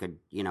I could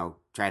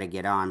try to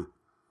get on.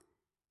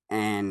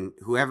 And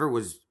whoever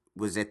was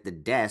at the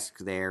desk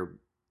there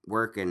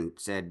working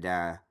said,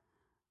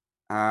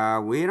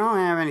 we don't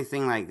have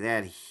anything like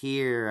that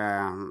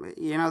here.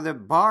 The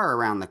bar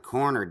around the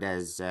corner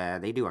does,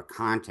 they do a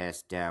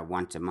contest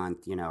once a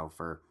month,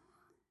 for,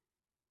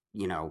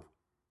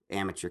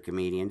 amateur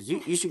comedians.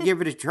 You should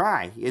give it a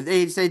try.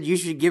 They said you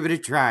should give it a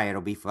try.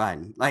 It'll be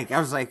fun. Like, I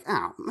was like,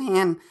 oh,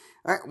 man,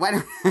 why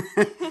don't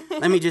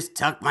let me just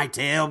tuck my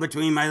tail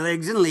between my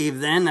legs and leave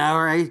then.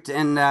 All right.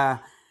 And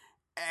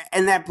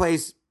that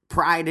place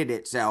prided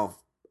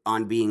itself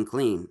on being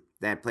clean.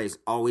 That place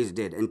always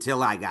did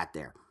until I got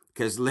there.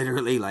 Because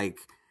literally, like,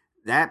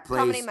 that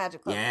place... Comedy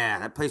Magic Club. Yeah,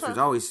 that place was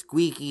always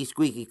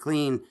squeaky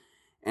clean.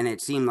 And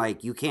it seemed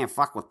like you can't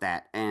fuck with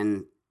that.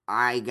 And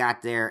I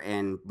got there,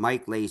 and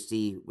Mike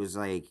Lacey was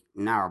like,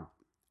 no,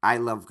 I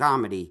love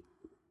comedy.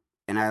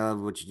 And I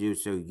love what you do,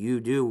 so you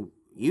do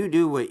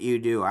what you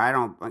do. I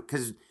don't...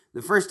 Because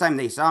the first time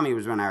they saw me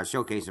was when I was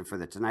showcasing for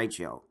The Tonight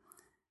Show.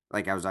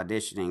 Like, I was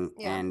auditioning,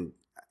 and...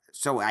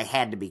 So I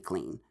had to be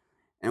clean.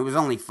 And it was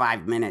only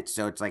 5 minutes,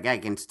 so it's like I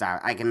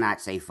cannot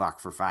say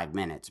fuck for 5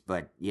 minutes,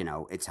 but,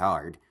 it's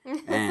hard.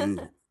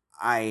 And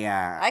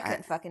I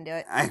couldn't fucking do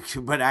it.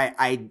 But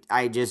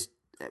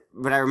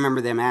I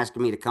remember them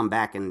asking me to come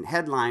back and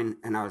headline,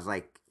 and I was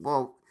like,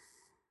 well,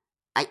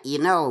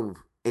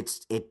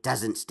 it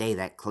doesn't stay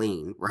that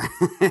clean, right?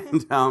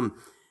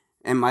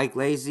 And Mike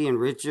Lacey and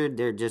Richard,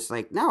 they're just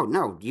like,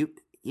 no, you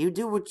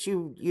do what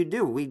you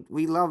do.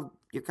 We love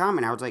your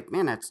comment. I was like,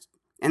 man, that's...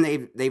 And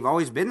they've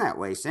always been that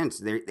way since.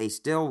 They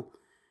still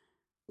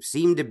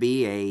seem to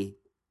be a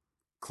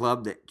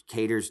club that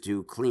caters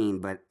to clean,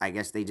 but I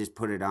guess they just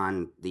put it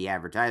on the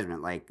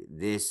advertisement like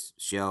this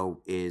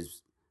show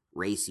is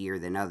racier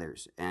than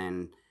others.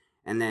 And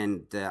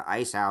then the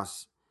Ice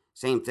House,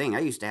 same thing.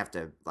 They used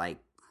to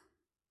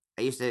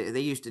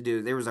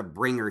do, there was a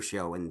bringer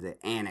show in the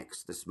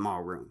annex, the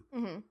small room.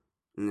 Mm-hmm.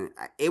 And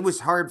it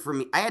was hard for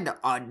me. I had to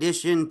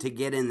audition to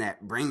get in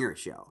that bringer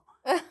show.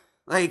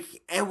 Like,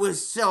 it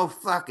was so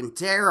fucking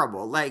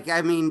terrible. Like,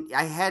 I mean,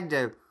 I had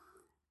to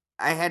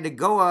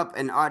go up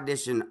and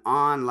audition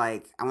on,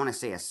 like, I want to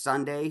say a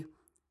Sunday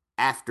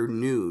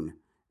afternoon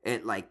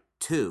at, like,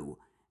 2.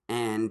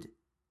 And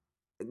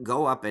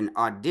go up and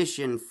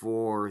audition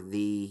for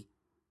the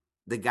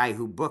guy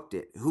who booked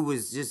it, who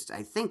was just,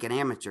 I think, an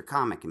amateur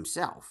comic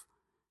himself.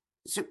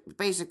 So,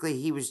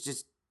 basically, he was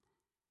just...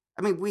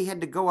 I mean, we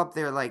had to go up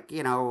there like,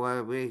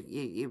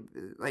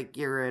 like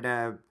you're at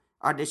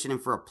auditioning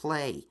for a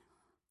play.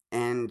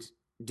 And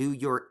do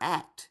your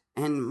act.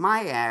 And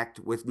my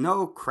act, with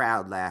no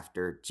crowd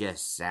laughter,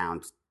 just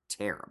sounds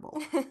terrible.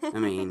 I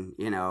mean,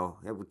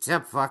 what's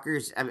up,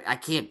 fuckers? I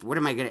can't, what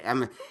am I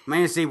going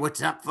to say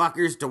what's up,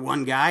 fuckers to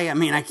one guy? I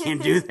mean, I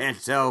can't do that.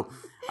 So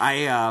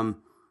I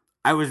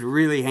was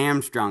really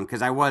hamstrung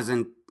because I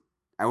wasn't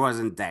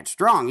that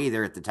strong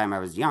either at the time. I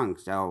was young.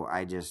 So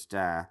I just,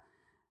 I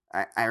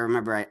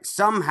remember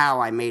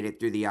somehow I made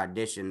it through the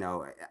audition,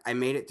 though. I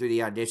made it through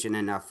the audition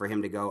enough for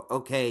him to go,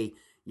 okay,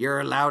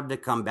 you're allowed to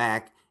come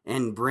back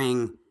and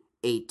bring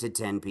 8 to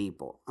 10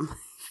 people. I'm like,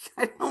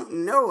 I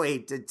don't know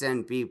 8 to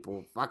 10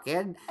 people,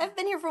 fuckhead. I've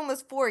been here for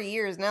almost 4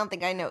 years, and I don't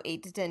think I know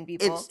 8 to 10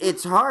 people.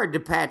 It's hard to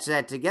patch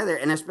that together,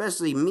 and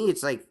especially me,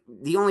 it's like,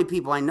 the only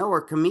people I know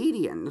are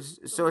comedians.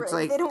 So it's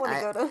like, they don't want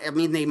to go to... I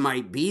mean, they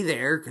might be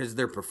there because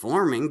they're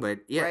performing,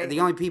 but yeah, right.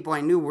 The only people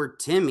I knew were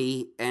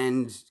Timmy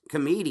and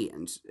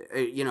comedians.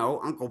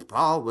 Uncle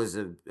Paul was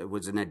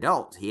an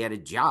adult. He had a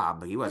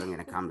job. He wasn't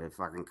going to come to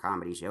fucking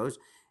comedy shows.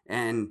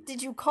 And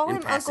did you call in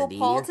him Uncle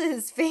Paul Pasadena. to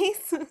his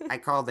face? I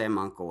call them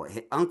Uncle.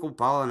 Uncle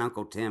Paul and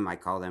Uncle Tim, I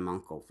call them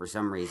Uncle for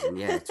some reason.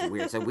 Yeah, it's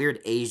weird. It's a weird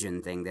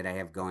Asian thing that I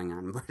have going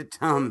on. But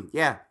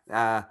yeah.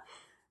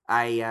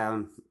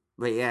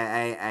 But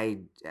yeah,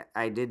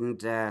 I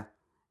didn't. I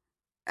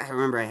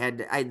remember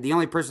the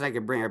only person I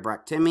could bring. I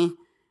brought Timmy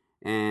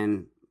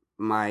and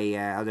my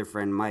other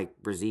friend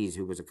Mike Braziz,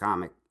 who was a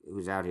comic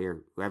who's out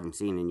here who I haven't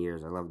seen in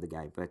years. I love the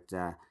guy, but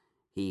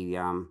he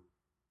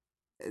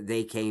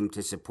they came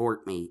to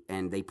support me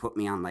and they put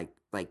me on like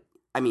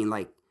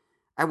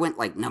I went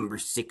like number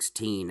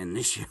 16 in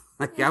the show.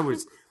 Like I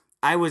was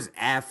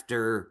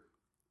after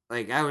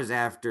the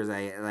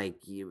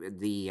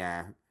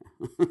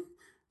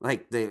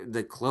like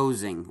the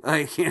closing.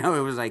 Like, you know,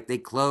 it was like they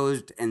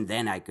closed and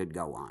then I could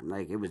go on.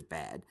 Like, it was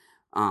bad.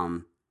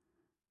 But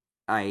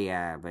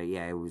yeah,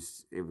 it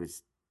was It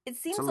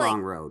it's seems a like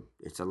long road.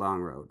 It's a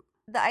long road.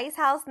 the Ice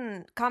House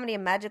and Comedy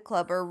and Magic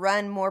Club are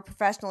run more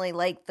professionally,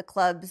 like the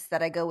clubs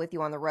that I go with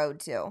you on the road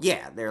to.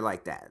 Yeah, they're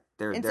like that.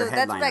 They're And they're so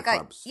that's what I headliner got.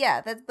 clubs.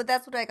 Yeah,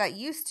 that's what I got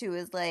used to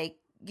is like,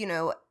 you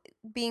know,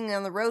 being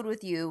on the road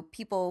with you,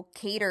 people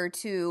cater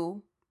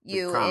to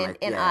you comic,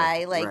 and yeah,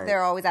 I like right.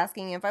 they're always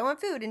asking if I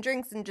want food and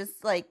drinks and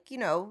just like, you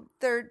know,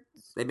 they're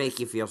They make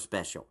you feel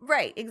special.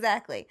 right,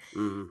 exactly.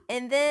 Mm.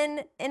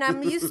 And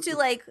I'm used to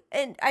like,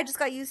 and I just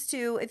got used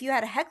to if you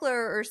had a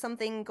heckler or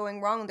something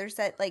going wrong with their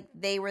set, like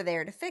they were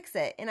there to fix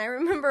it. And I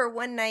remember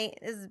one night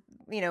is,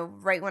 you know,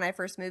 right when I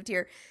first moved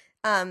here,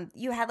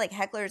 you had like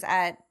hecklers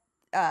at,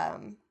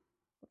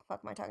 what the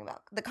fuck am I talking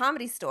about? The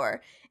Comedy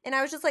Store. And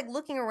I was just like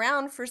looking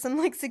around for some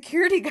like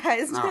security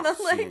guys. Oh, and I'm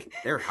shit. like,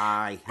 They're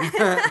high.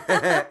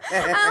 I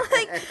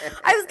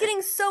was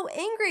getting so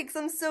angry because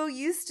I'm so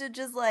used to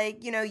just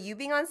like, you know, you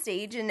being on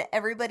stage and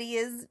everybody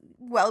is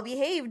well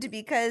behaved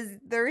because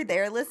they're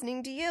there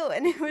listening to you.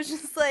 And it was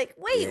just like,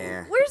 wait,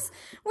 Yeah. where's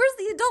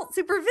the adult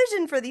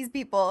supervision for these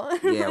people?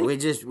 Yeah, we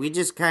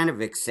just kind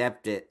of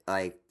accept it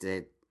like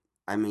that.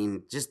 I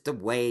mean, just the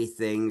way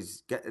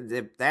things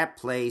that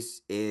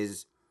place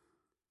is.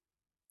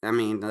 I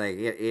mean, like,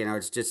 you know,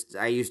 it's just,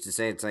 I used to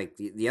say it's like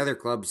the other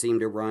clubs seem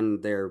to run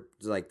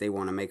like they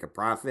want to make a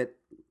profit.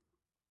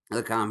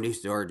 The Comedy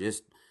Store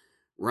just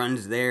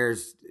runs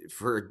theirs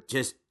for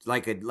just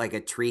like a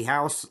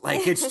treehouse.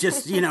 Like, it's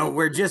just, you know,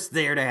 we're just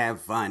there to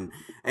have fun.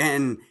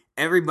 And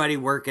everybody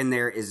working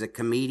there is a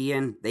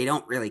comedian. They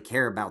don't really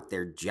care about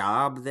their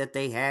job that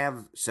they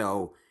have.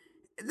 So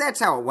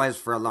that's how it was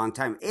for a long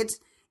time.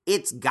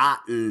 It's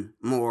gotten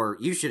more.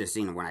 You should have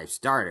seen it when I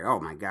started. Oh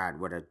my God,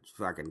 what a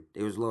fucking!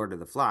 It was Lord of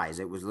the Flies.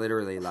 It was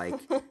literally like,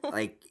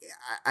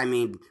 I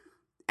mean,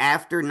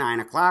 after 9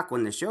 o'clock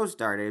when the show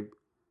started,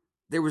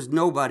 there was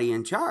nobody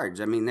in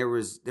charge. I mean, there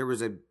was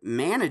a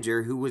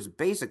manager who was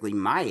basically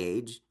my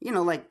age. You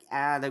know, like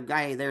the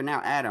guy there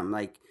now, Adam.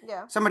 Like,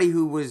 Yeah. somebody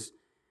who was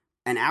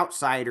an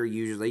outsider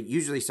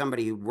usually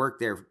somebody who worked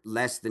there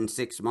less than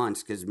 6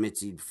 months because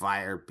Mitzi'd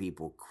fire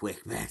people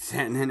quick back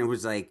then, and it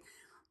was like.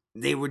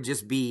 They would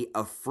just be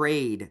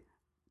afraid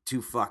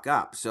to fuck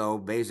up. So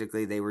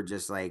basically they were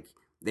just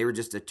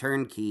a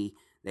turnkey.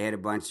 They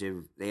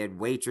had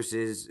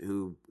waitresses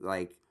who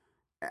like,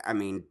 I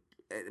mean,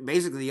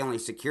 basically the only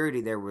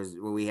security there was,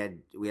 well, we had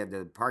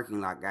the parking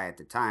lot guy at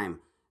the time,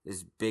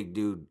 this big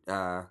dude,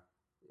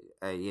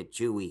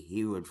 Chewy.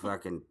 He would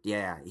fucking,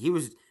 yeah,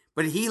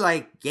 but he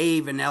like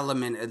gave an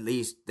element at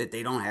least that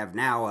they don't have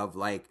now of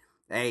like,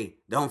 hey,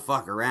 don't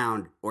fuck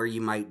around or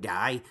you might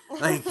die.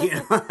 Like, you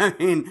know what I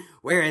mean?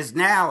 Whereas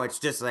now it's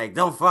just like,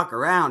 don't fuck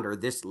around or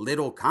this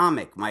little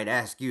comic might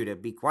ask you to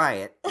be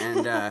quiet.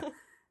 And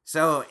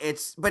so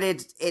it's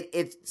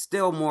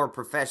still more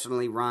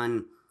professionally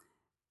run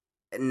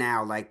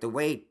now. Like the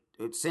way,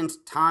 since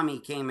Tommy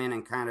came in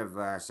and kind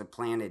of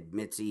supplanted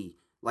Mitzi,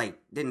 like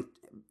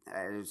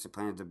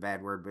supplanted a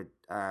bad word, but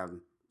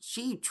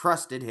she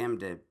trusted him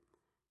to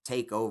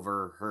take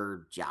over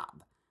her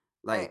job.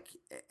 Like,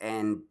 right.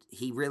 And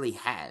he really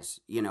has,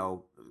 you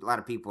know, a lot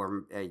of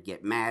people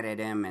get mad at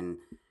him, and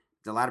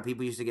a lot of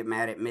people used to get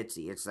mad at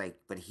Mitzi. It's like,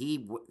 but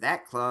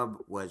that club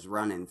was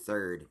running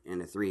third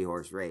in a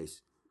 3-horse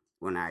race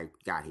when I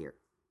got here.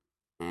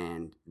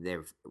 And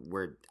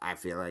I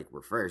feel like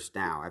we're first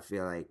now. I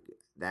feel like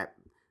that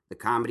the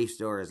Comedy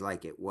Store is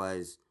like it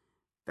was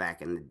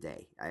back in the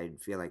day. I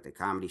feel like the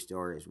Comedy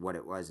Store is what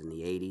it was in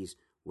the 80s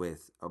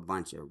with a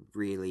bunch of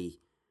really,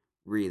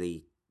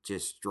 really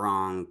just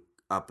strong,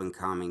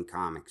 up-and-coming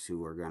comics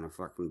who are going to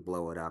fucking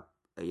blow it up,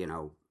 you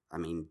know, I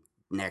mean,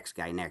 next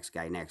guy, you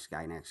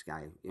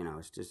know,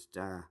 it's just,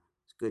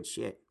 it's good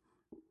shit.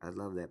 I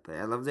love that, but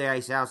I love the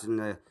Ice House and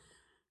the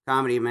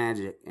Comedy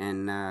Magic,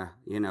 and,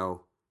 you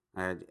know,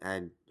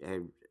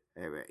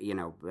 you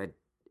know, but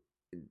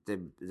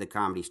the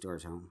Comedy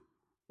Store's home.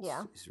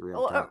 Yeah. It's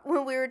real talk.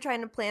 When we were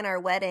trying to plan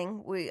our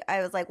wedding, I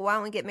was like, why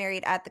don't we get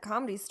married at the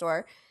Comedy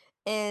Store?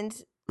 And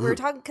we were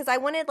talking because I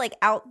wanted like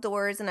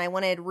outdoors and I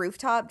wanted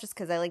rooftop just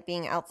because I like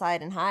being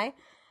outside and high.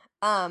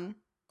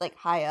 like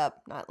high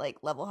up, not like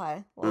level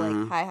high. Well,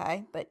 like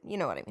high, but you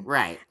know what I mean.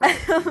 Right.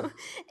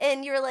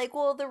 And you're like,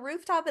 well, the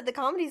rooftop at the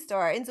Comedy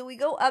Store. And so we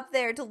go up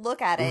there to look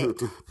at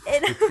it.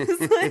 And I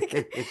was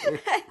like,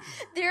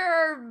 there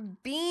are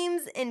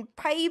beams and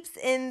pipes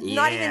and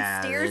not even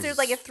stairs. There's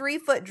like a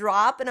 3-foot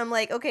drop. And I'm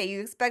like, okay,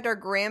 you expect our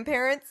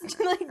grandparents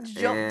to like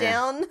jump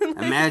down?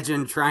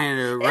 Imagine trying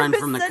to run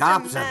from the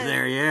cops up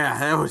there. Yeah,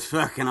 that was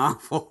fucking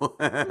awful.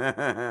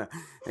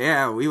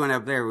 Yeah, we went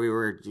up there. We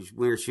were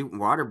shooting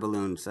water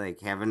balloons, like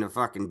having to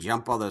fucking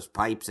jump all those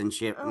pipes and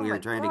shit. Oh and we were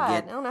trying to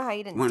get. I don't know how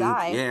you didn't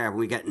die. Yeah,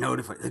 we got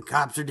notified. The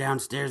cops are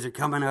downstairs. They're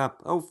coming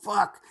up. Oh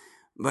fuck!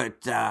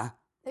 But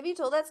have you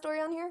told that story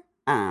on here?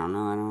 I don't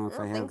know. I don't know if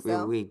I have. Think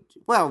so.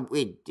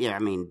 Yeah. I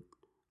mean,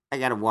 I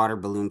got a water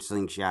balloon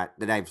slingshot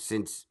that I've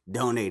since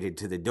donated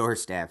to the door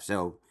staff.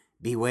 So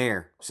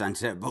beware,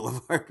 Sunset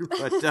Boulevard.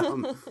 But I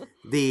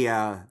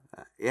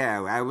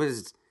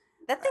was.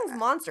 That thing's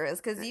monstrous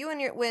because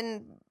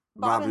when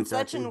Bob and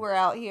Sachin were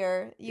out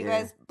here, you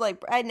guys,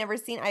 like, I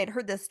had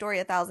heard this story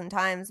 1,000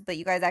 times, but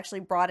you guys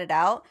actually brought it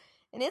out,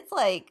 and it's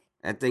like...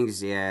 That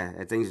thing's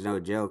no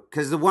joke.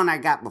 Because the one I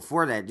got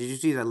before that, did you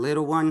see the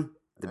little one?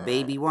 The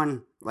baby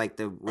one? Like,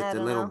 with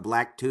the little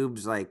black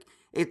tubes? Like,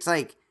 it's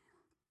like,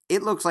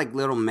 it looks like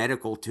little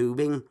medical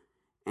tubing,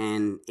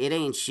 and it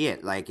ain't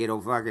shit. Like,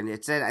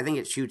 I think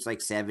it shoots like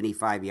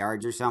 75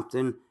 yards or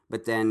something,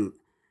 but then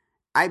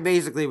I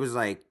basically was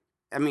like,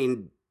 I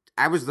mean,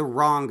 I was the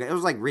wrong guy. It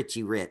was like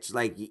Richie Rich.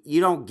 Like, you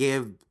don't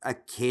give a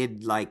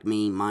kid like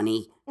me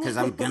money because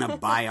I'm going to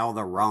buy all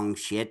the wrong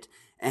shit.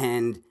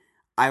 And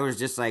I was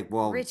just like,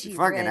 well, Richie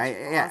fuck Rich,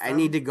 it. I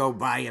need to go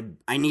buy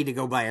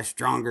a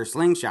stronger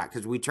slingshot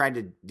because we tried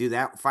to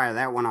fire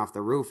that one off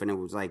the roof, and it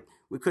was like,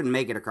 we couldn't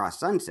make it across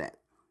Sunset.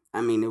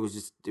 I mean, they were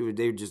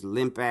just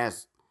limp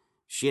ass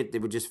shit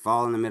that would just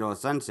fall in the middle of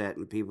Sunset,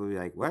 and people would be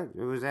like, what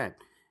was that?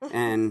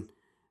 And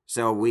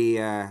so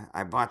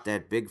I bought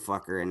that big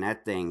fucker, and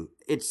that thing,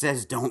 it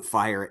says don't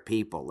fire at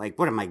people. Like,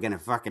 what am I going to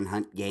fucking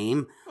hunt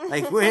game?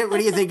 Like, what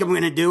do you think I'm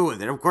going to do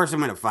with it? Of course I'm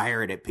going to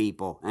fire it at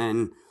people.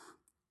 And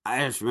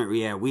I just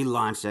remember, we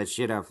launched that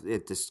shit up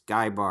at the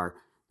Sky Bar.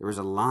 There was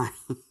a line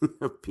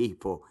of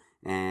people,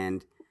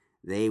 and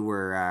they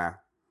were,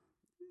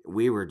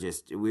 we were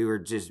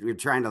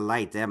trying to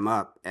light them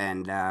up.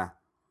 And I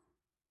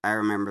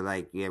remember,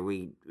 like,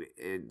 we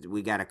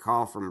got a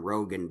call from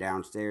Rogan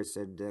downstairs,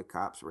 said the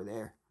cops were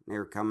there. They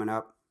were coming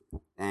up,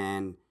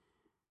 and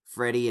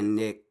Freddie and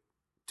Nick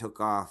took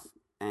off,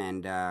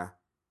 and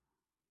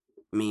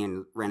me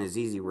and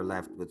Renazizi were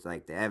left with,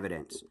 like, the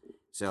evidence.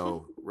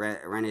 So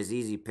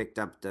Renazizi picked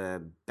up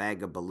the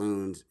bag of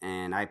balloons,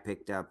 and I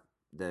picked up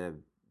the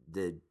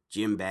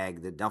gym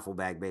bag, the duffel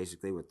bag,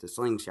 basically, with the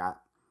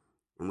slingshot,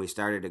 and we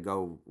started to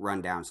go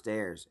run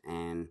downstairs,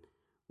 and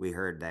we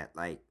heard that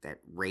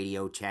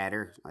radio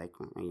chatter, like,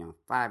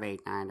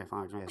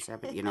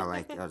 589-7,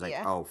 like, I was like,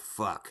 oh,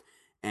 fuck.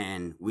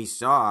 And we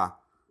saw,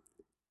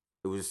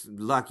 it was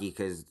lucky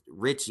because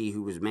Richie,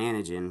 who was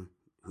managing,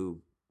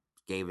 who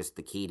gave us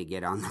the key to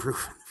get on the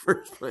roof in the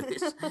first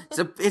place.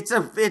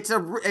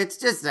 It's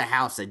just a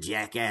house of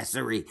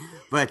jackassery.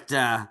 But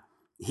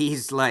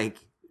he's like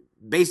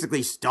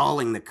basically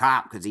stalling the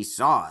cop because he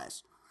saw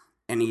us,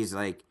 and he's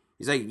like,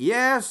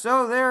 yeah,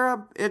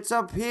 so it's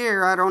up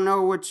here. I don't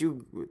know what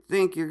you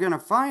think you're gonna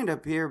find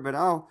up here, but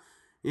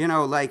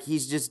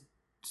he's just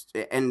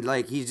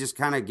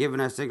kind of giving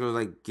us signals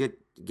like get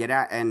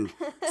out. And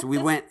so we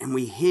went and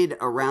we hid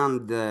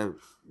around the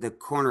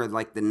corner of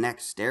like the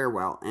next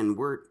stairwell, and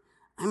we're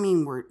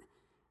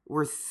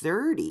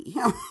 30.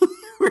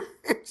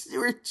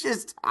 We're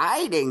just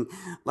hiding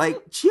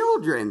like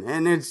children,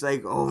 and it's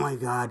like, oh my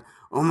god,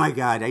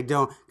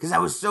 because I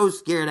was so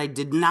scared. I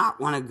did not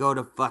want to go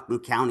to fucking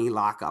county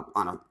lockup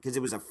because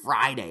it was a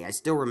Friday. I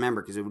still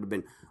remember because it would have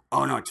been,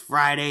 oh no, it's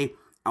Friday.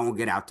 I won't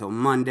get out till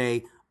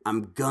Monday.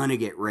 I'm gonna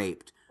get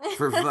raped. If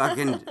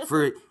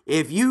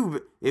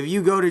you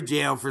go to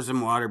jail for some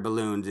water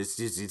balloons,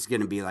 it's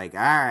gonna be like, all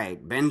right,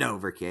 bend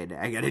over, kid.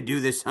 I gotta do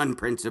this on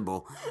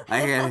principle.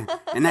 And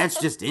that's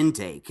just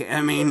intake.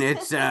 I mean,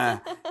 it's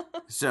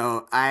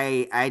so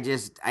I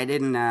just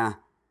did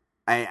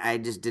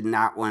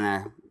not want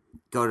to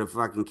go to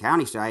fucking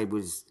county. So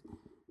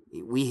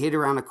we hid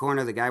around the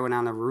corner. The guy went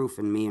on the roof,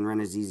 and me and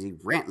Renazizi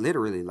ran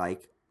literally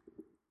like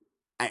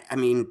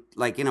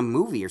in a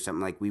movie or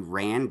something. Like, we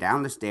ran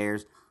down the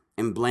stairs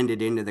and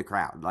blended into the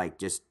crowd. Like,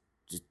 just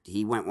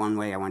he went one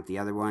way, I went the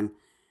other one.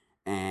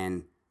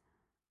 And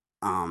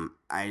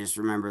I just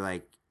remember,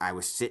 like, I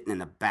was sitting in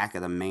the back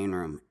of the main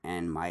room,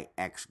 and my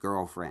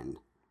ex-girlfriend,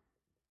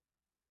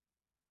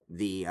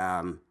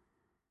 I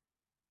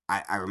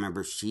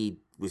remember she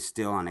was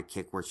still on a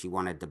kick where she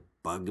wanted to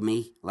bug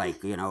me,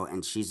 like,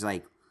 and she's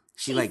like,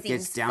 she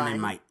gets down in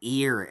my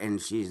ear,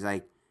 and she's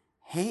like,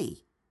 hey,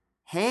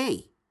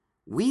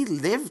 we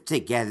lived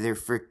together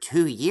for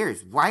 2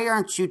 years. Why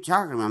aren't you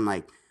talking? I'm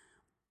like,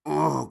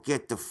 oh,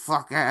 get the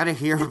fuck out of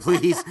here,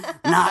 please.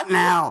 Not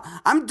now.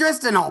 I'm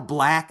dressed in all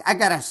black. I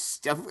got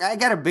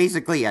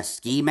basically a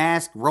ski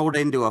mask rolled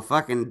into a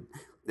fucking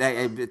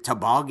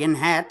toboggan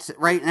hat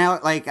right now.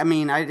 Like, I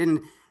mean, I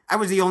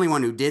was the only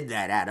one who did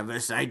that out of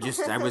us. I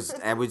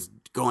was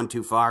going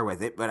too far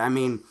with it. But I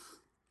mean,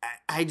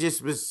 I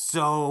just was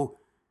so,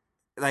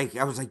 like,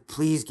 I was like,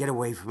 please get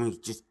away from me.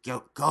 Just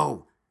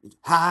go.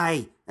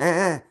 Hi.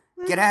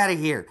 Get out of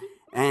here.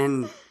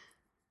 And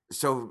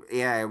so,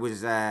 yeah, it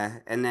was,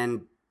 and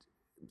then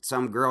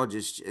some girl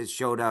just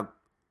showed up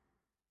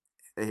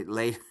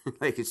late,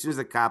 like, as soon as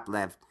the cop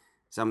left,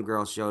 some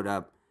girl showed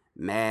up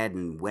mad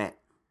and wet.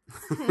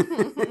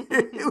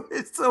 It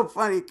was so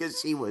funny because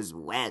she was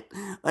wet.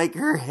 Like,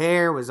 her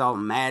hair was all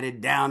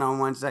matted down on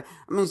one side.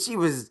 I mean, she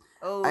was.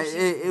 She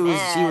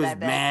was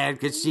mad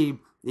because she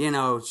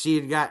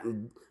had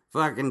gotten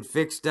fucking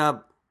fixed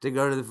up to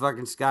go to the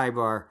fucking Sky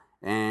Bar,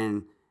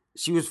 and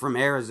she was from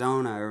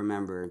Arizona, I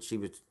remember, and she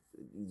was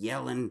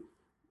yelling,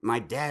 "My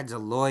dad's a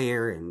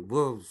lawyer, and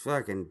we'll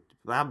fucking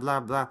blah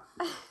blah blah.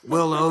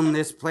 We'll own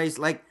this place."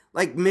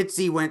 Like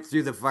Mitzi went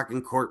through the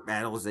fucking court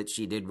battles that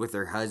she did with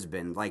her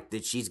husband, like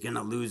that she's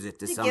gonna lose it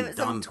to some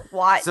dumb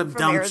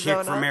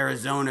chick from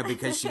Arizona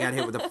because she got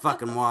hit with a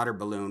fucking water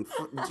balloon.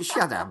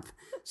 Shut up.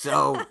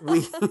 So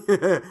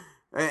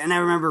and I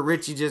remember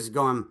Richie just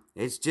going,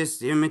 "It's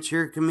just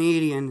immature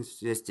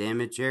comedians, just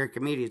immature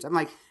comedians." I'm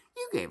like,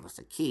 you gave us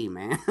a key,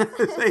 man.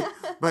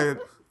 But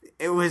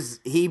it was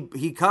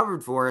he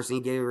covered for us, and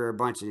he gave her a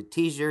bunch of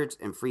T-shirts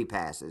and free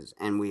passes,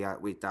 and we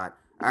thought,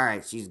 all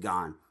right, she's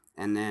gone.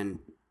 And then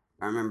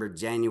I remember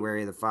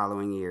January of the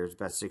following year,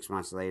 about 6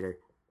 months later,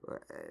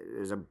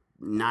 there's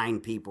 9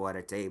 people at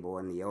a table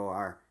in the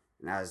OR,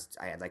 and I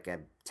had like a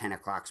 10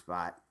 o'clock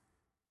spot,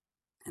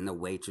 and the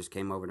waitress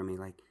came over to me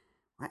like,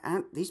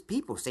 these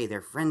people say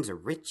they're friends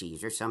of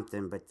Richie's or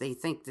something, but they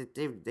think that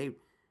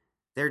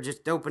they're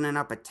just opening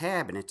up a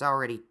tab, and it's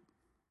already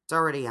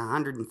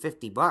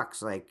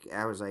 $150. Like,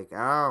 I was like,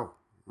 oh,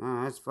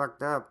 that's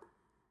fucked up.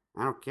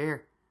 I don't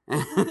care.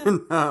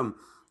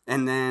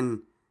 And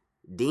then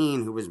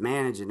Dean, who was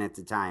managing at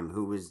the time,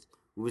 who was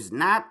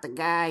not the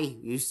guy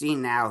you see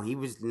now. He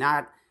was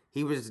not.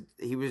 He was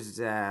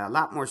a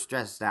lot more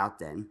stressed out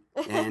then,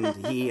 and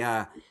he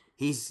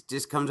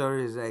just comes over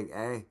and is like,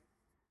 "Hey,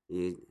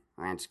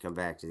 why don't you come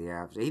back to the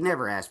office?" He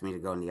never asked me to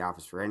go in the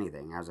office for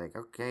anything. I was like,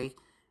 okay,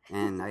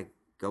 and I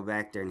go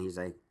back there, and he's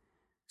like,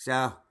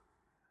 "So,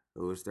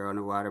 who was throwing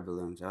the water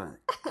balloons?" I was like,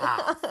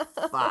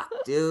 fuck,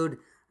 dude.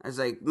 I was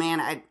like,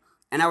 man, I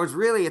was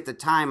really, at the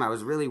time, I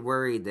was really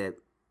worried that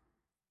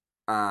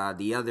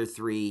the other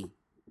 3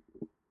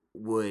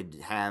 would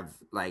have,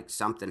 like,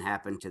 something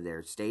happen to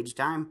their stage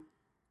time,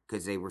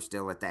 because they were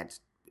still at that,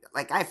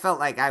 like, I felt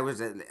like I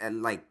was,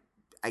 like,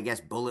 I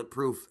guess,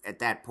 bulletproof at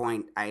that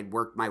point. I had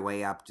worked my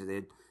way up to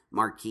the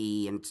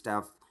marquee and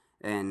stuff,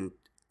 and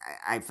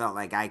I felt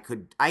like I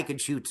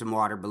could shoot some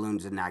water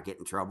balloons and not get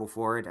in trouble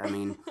for it. I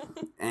mean,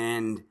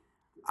 and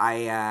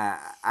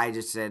I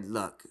just said,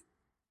 look,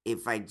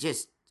 if I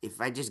just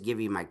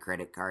give you my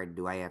credit card,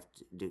 do I have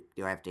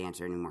to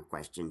answer any more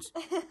questions?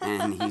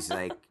 And he's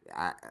like,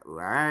 all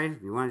right,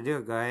 if you want to do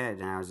it, go ahead.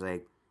 And I was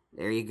like,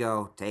 there you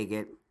go, take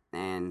it.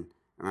 And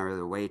I remember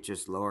the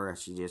waitress, Laura,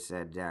 she just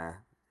said,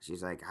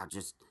 she's like, I'll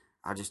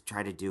just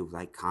try to do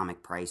like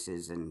comic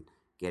prices and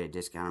get a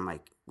discount. I'm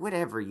like,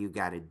 whatever you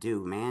got to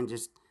do, man.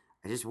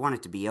 I just want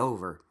it to be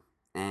over.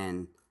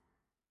 And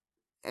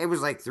it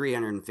was like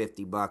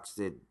 $350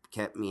 that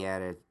kept me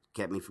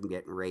from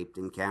getting raped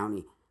in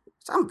county.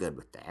 So I'm good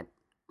with that.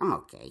 I'm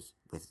okay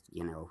with,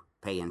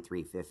 paying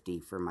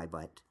 $350 for my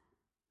butt.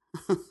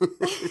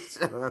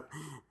 So,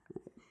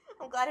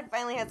 I'm glad it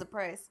finally has a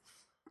price.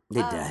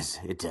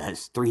 It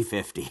does.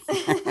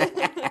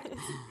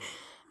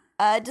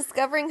 $350.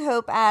 Discovering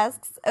Hope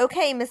asks,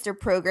 okay, Mr.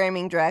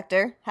 Programming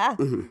Director. Ha.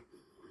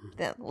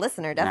 The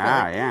listener,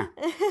 definitely. Yeah.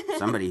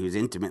 Somebody who's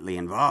intimately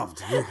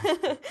involved.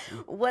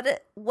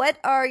 What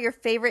are your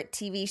favorite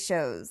TV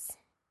shows?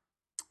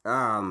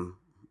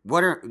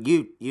 What are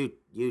you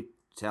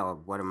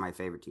tell what are my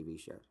favorite TV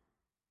shows?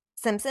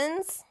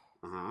 Simpsons.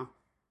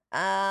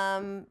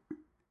 30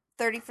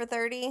 for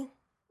 30.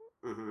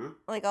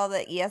 Like all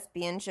the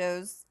ESPN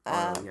shows.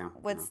 Yeah.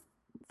 What's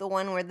the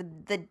one where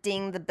the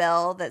ding the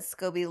bell that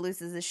Scobie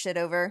loses his shit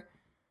over?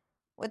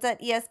 What's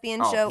that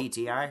ESPN show?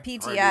 PTI?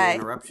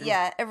 PTI.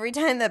 Yeah, every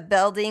time the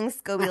bell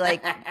dings, Scobie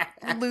like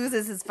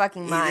loses his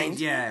fucking mind.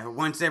 Yeah,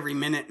 once every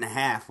minute and a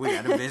half we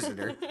got a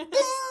visitor.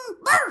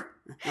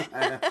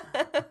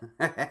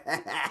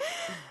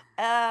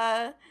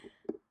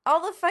 All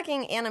the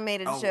fucking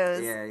animated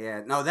shows.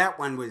 Yeah. No, that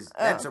one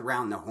that's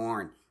Around the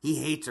Horn. He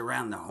hates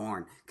Around the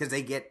Horn because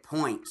they get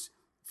points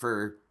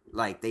for,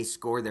 like, they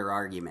score their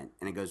argument,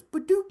 and it goes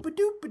ba-doop,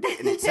 ba-doop, ba-doop,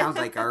 and it sounds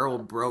like our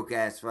old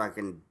broke-ass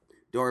fucking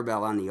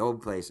doorbell on the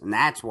old place, and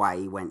that's why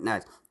he went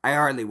nuts. I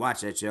hardly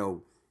watched that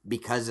show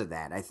because of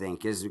that, I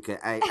think.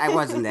 I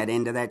wasn't that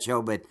into that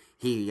show, but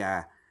he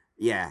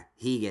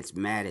gets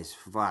mad as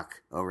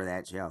fuck over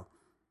that show.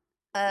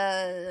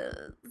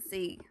 Let's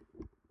see.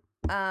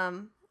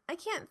 I I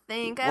can't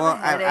think. I Well,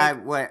 have a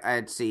headache.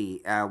 I'd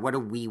see. What do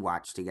we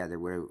watch together?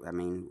 When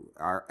I'm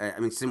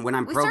We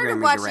started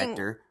programming watching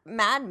director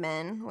Mad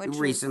Men, which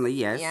recently, was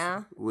yes,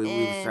 yeah, we've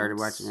started and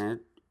watching it.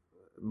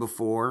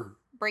 Before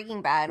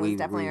Breaking Bad was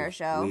definitely our we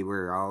show.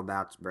 were all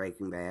about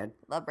Breaking Bad.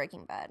 Love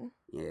Breaking Bad.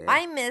 Yeah,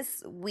 I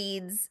miss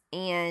Weeds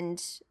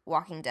and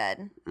Walking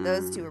Dead.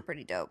 Those two were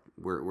pretty dope.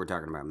 we're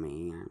talking about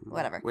me.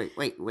 Whatever. Wait.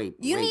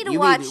 You need to You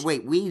watch.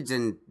 mean Weeds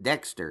and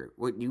Dexter?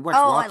 What you watch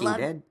Oh, Walking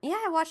Dead? Yeah,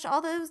 I watched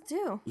all those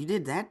too. You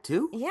did that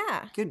too?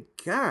 Yeah. Good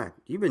God,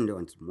 you've been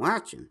doing some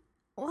watching.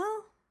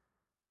 Well,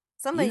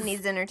 somebody You've-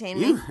 needs to entertain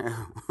me.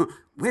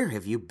 Where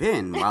have you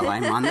been while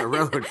I'm on the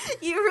road?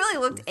 You really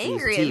looked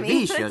angry These at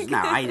me. TV shows. No,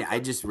 I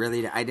just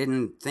really I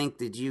didn't think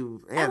that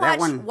you. Yeah, I that watched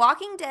one.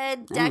 Walking Dead,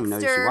 I didn't even know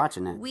you were Dexter,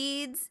 watching that.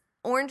 Weeds,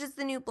 Orange is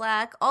the New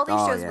Black, all these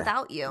Oh, shows yeah.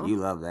 without you. You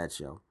love that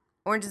show.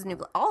 Orange is the New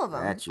Black, all of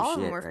them. That's your all of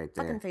them shit were right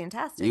there. fucking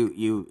fantastic.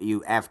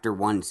 You after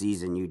one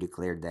season, you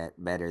declared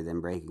that better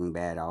than Breaking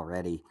Bad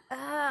already.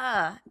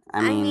 I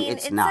mean, mean,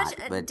 it's it's not, such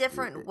a but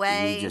different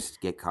way. You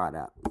just get caught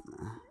up.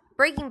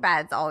 Breaking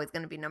Bad's always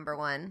going to be number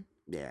one.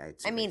 Yeah,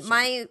 it's. I mean, it's-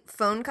 my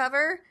phone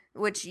cover,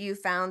 which you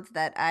found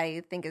that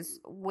I think is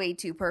way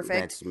too perfect.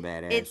 That's some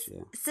badass. It's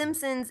yeah.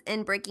 Simpsons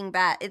and Breaking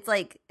Bad. It's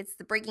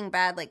the Breaking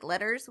Bad like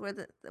letters. What's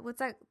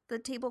that the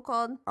table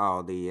called?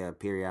 Oh, the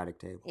periodic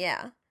table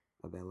Yeah,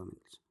 of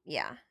elements.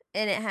 yeah,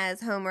 and it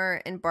has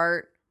Homer and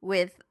Bart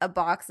with a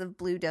box of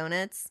blue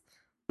donuts,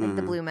 like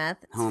the blue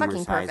meth. It's Homer's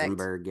fucking perfect.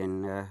 Heisenberg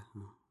and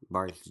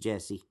Bart's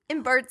Jesse.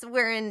 And Bart's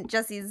wearing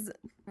Jesse's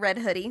red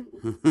hoodie.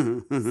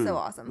 So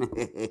awesome.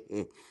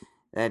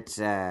 That's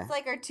It's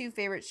like our two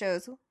favorite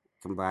shows.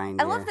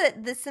 combined. I love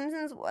that the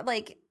Simpsons,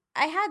 like,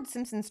 I had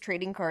Simpsons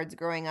trading cards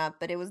growing up,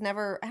 but it was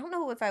never, I don't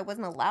know if I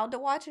wasn't allowed to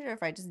watch it or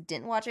if I just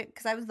didn't watch it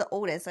because I was the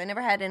oldest. So I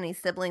never had any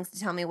siblings to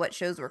tell me what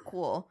shows were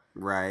cool.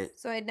 Right.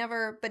 So I'd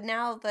never, but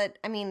now that,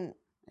 I mean.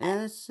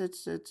 Yeah,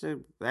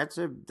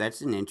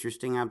 that's an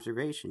interesting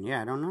observation.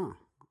 Yeah, I don't know.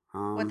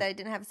 What, that I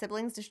didn't have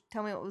siblings to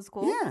tell me what was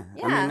cool? Yeah.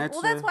 Yeah. I mean,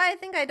 that's why I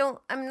think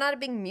I'm not a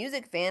big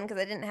music fan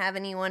because I didn't have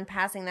anyone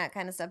passing that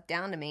kind of stuff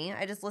down to me.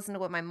 I just listened to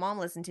what my mom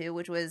listened to,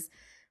 which was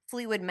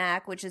Fleetwood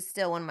Mac, which is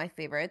still one of my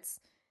favorites.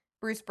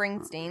 Bruce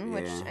Springsteen,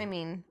 which, I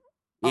mean,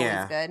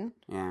 always good.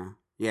 Yeah.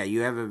 Yeah,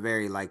 you have a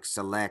very, like,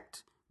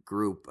 select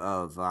group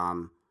of,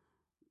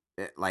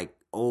 like,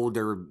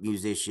 older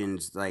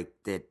musicians, like,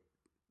 that,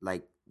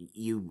 like,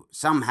 you,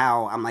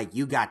 somehow, I'm like,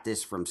 you got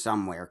this from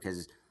somewhere,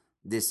 because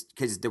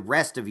the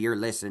rest of your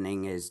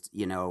listening is,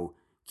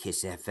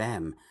 Kiss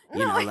FM.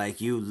 Like,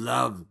 you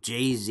love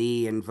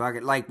Jay-Z and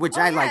fucking, like, which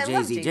I like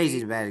Jay-Z.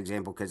 Jay-Z's a bad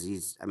example, because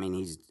he's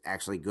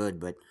actually good,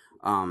 but,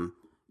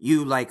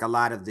 you like a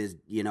lot of this,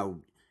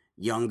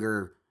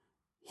 younger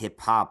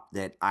hip hop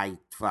that I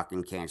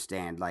fucking can't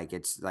stand. Like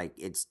it's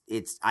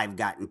I've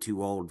gotten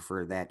too old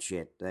for that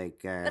shit. Like,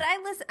 but I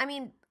listen. I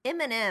mean,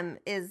 Eminem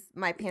is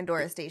my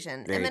Pandora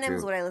station. Very Eminem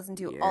is true. what I listen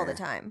to all the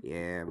time.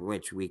 Yeah,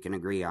 which we can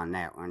agree on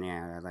that one.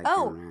 Yeah, I like.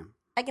 Oh, Eminem.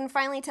 I can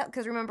finally tell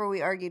because remember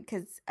we argued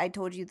because I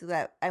told you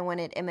that I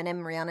wanted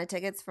Eminem Rihanna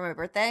tickets for my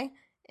birthday.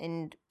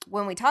 And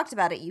when we talked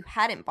about it, you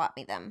hadn't bought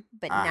me them,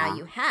 but now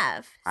you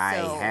have.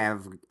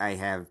 So I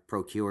have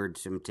procured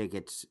some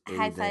tickets.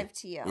 High five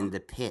to you. In the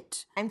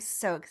pit. I'm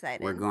so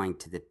excited. We're going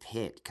to the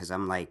pit because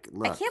I'm like,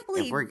 look, I can't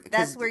believe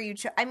that's where you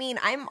chose. I mean,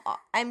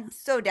 I'm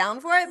so down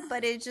for it,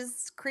 but it's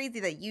just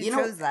crazy that you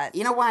chose that.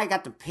 You know why I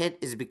got the pit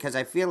is because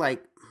I feel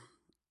like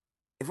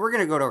if we're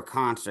gonna go to a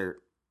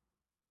concert,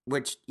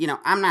 which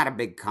I'm not a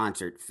big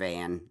concert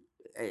fan.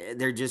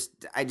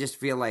 I just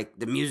feel like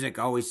the music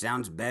always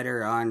sounds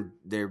better on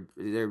their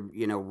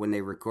when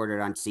they record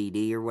it on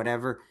CD or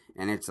whatever,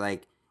 and it's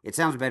like it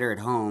sounds better at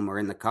home or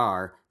in the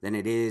car than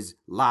it is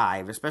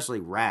live,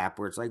 especially rap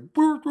where it's like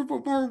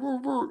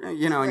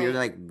and you're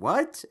like,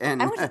 what?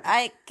 And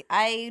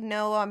I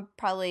know I'm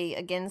probably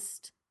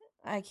against.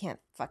 I can't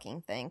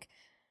fucking think.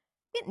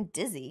 I'm getting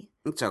dizzy.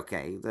 It's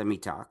okay. Let me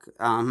talk.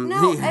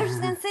 No, I was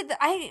just gonna say that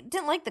I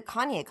didn't like the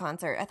Kanye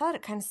concert. I thought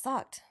it kind of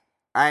sucked.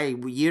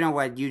 You know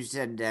what you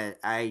said that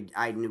I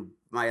knew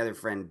my other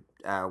friend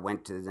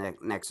went to the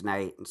next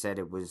night and said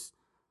it was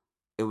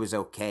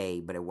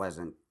okay, but it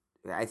wasn't.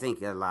 I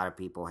think a lot of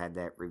people had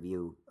that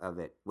review of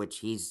it, which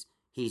he's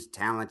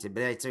talented,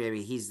 but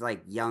he's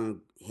like young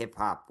hip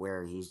hop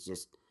where he's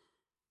just,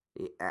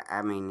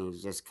 I mean,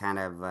 he's just kind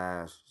of,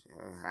 I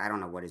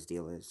don't know what his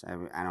deal is.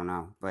 I don't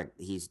know, but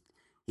he's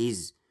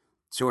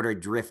sort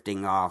of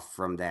drifting off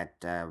from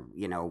that,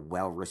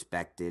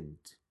 well-respected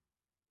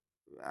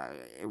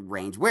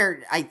range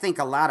where I think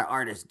a lot of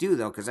artists do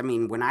though, because I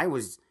mean when I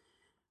was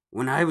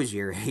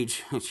your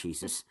age,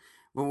 Jesus,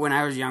 but when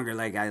I was younger,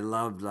 like I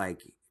loved,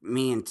 like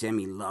me and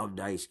Timmy loved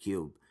Ice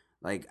Cube.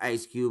 Like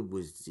Ice Cube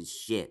was the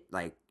shit.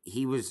 Like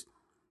he was,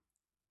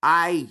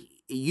 I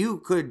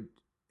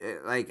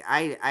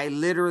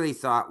literally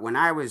thought when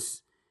I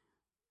was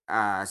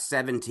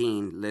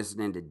 17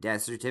 listening to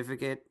Death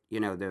Certificate,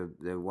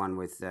 the one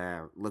with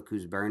Look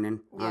Who's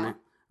Burning on it,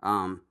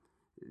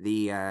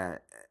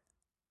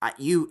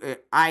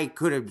 I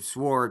could have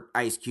swore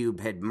Ice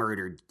Cube had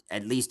murdered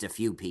at least a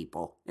few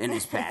people in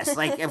his past.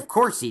 Like, of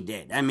course he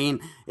did. I mean,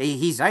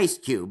 he's Ice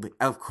Cube.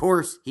 Of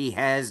course he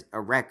has a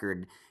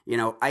record. You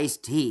know,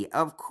 Ice-T.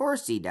 Of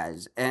course he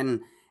does. And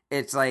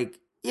it's like,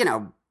 you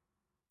know,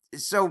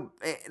 so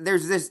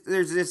there's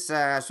this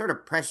sort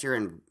of pressure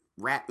in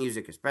rap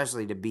music,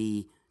 especially to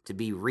be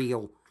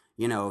real.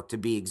 You know, to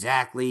be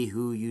exactly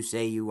who you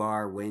say you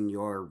are when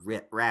you're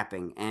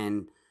rapping.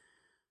 And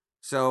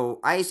so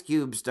Ice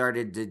Cube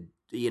started to,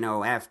 you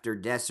know, after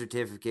Death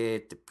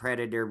Certificate, The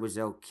Predator was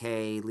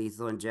okay,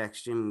 Lethal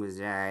Injection was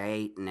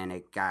alright, and then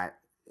it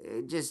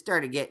just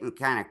started getting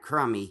kind of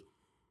crummy.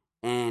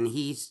 And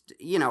he's,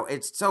 you know,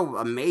 it's so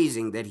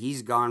amazing that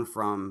he's gone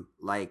from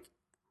like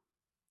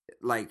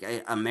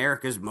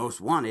America's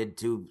Most Wanted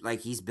to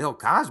like he's Bill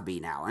Cosby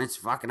now, and it's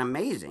fucking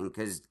amazing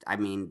because I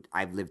mean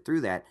I've lived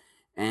through that,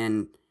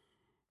 and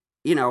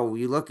you know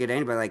you look at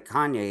anybody like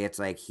Kanye, it's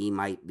like he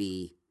might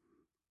be.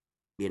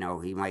 You know,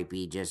 he might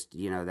be just,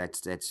 you know,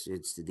 it's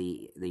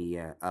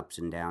the ups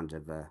and downs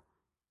of a,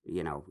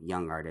 you know,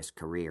 young artist's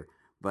career.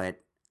 But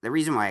the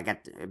reason why I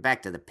got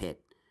back to the Pit,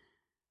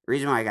 the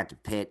reason why I got to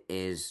Pit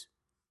is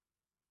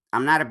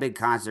I'm not a big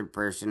concert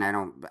person.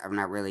 I'm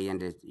not really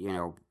into, you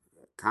know,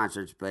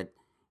 concerts. But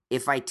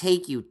if I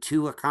take you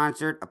to a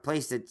concert, a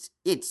place it's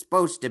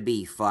supposed to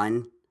be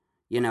fun,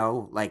 you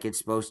know, like it's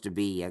supposed to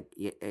be.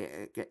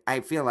 I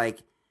feel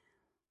like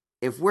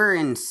if we're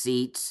in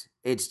seats.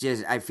 It's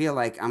just, I feel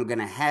like I'm going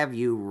to have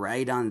you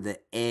right on the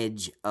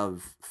edge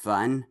of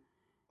fun.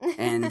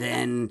 And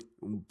then,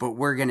 but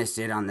we're going to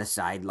sit on the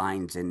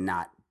sidelines and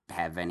not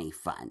have any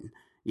fun.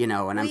 You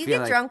know, and Will you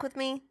get drunk with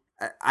me?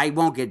 I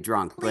won't get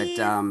drunk, please?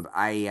 But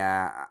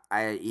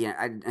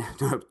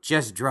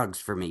just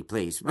drugs for me,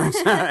 please. No,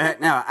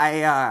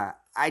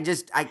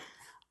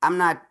 I'm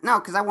not, no,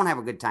 because I won't have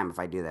a good time if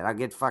I do that. I'll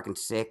get fucking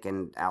sick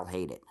and I'll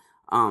hate it.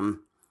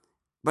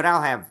 But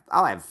I'll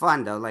have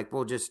fun though. Like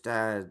we'll just,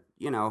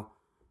 you know,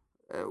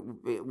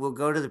 we'll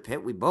go to the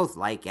Pit. We both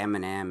like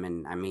Eminem,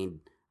 and I mean,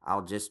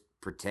 I'll just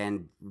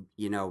pretend,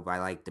 you know, I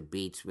like the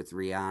beats with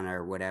Rihanna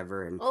or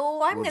whatever, and I'm we'll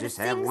gonna just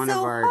sing have one so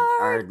of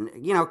our,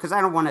 you know, because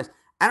I don't want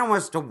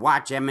us to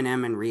watch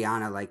Eminem and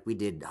Rihanna like we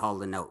did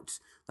Hall & Oates.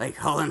 Like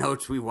Hall &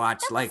 Oates, we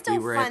watched like we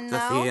were fun, at the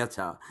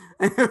theater.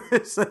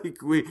 It's like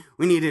we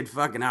needed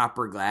fucking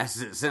opera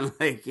glasses and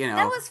like you know.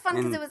 That was fun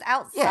because it was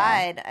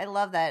outside. Yeah, I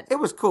love that. It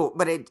was cool,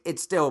 but it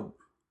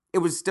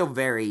was still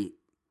very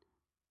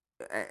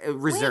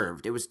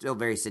reserved. Wait, it was still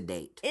very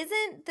sedate.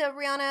 Isn't the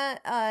Rihanna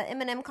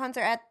Eminem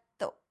concert at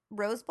the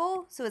Rose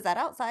Bowl? So is that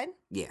outside?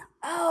 Yeah.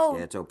 Oh,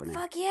 yeah, it's opening.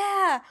 Fuck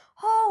yeah!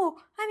 Oh,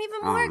 I'm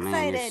even more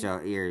excited.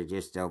 Man, you're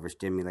just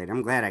overstimulated.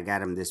 I'm glad I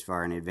got him this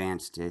far in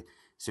advance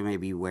so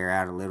maybe you wear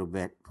out a little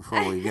bit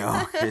before we go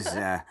because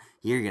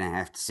you're gonna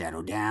have to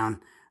settle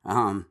down. But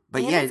and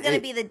yeah, it's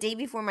gonna be the day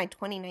before my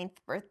 29th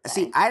birthday.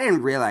 See, I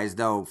didn't realize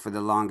though for the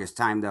longest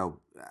time though,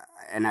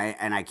 and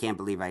I can't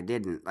believe I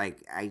didn't.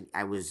 Like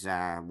I was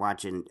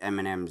watching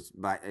Eminem's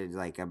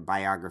like a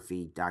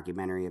biography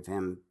documentary of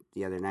him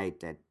the other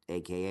night at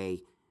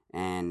AKA,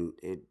 and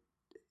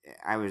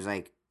I was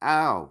like,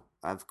 oh,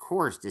 of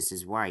course, this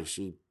is why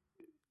she,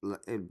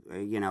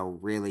 you know,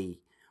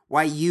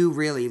 why you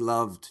really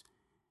loved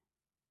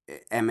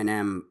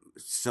Eminem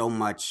so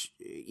much.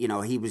 You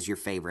know, he was your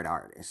favorite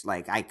artist.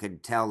 Like I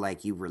could tell,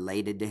 like you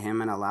related to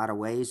him in a lot of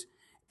ways,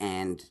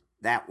 and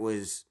that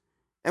was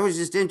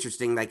just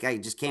interesting. Like I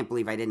just can't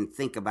believe I didn't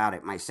think about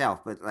it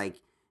myself. But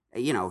like,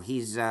 you know,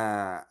 he's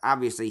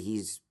obviously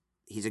he's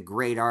a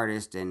great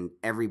artist, and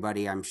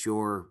everybody, I'm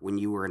sure, when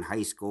you were in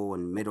high school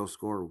and middle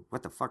school,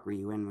 what the fuck were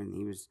you in when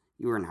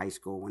you were in high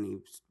school when he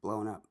was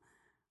blowing up?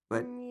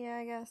 But yeah,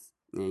 I guess.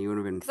 Yeah, you would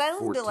have been 14, I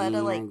listened to a lot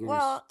of, like,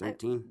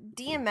 13.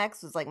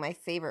 DMX was like my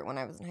favorite when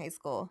I was in high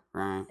school.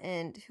 Right.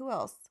 And who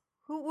else?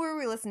 Who were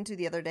we listening to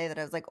the other day that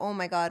I was like, oh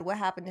my God, what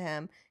happened to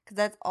him? Because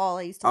that's all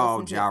I used to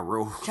listen to. Oh, Ja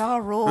Rule. Ja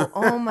Rule.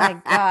 Oh my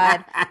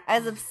God. I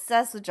was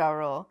obsessed with Ja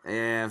Rule.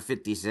 Yeah,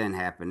 50 Cent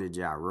happened to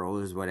Ja Rule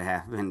is what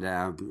happened.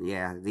 I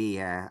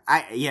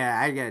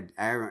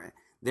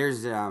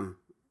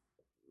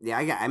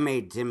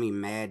made Timmy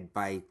mad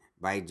by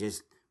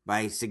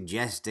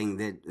suggesting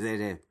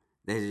that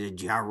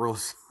Ja Rule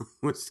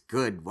was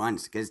good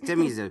once, because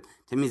Timmy's a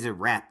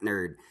rap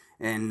nerd,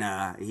 and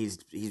he's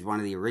one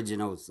of the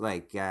originals,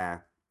 like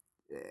and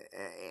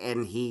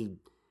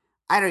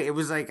it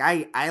was like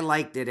I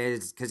liked it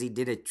as because he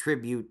did a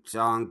tribute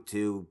song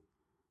to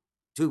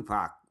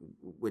Tupac,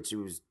 which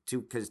was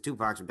because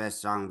Tupac's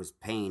best song was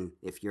Pain,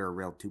 if you're a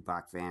real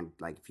Tupac fan,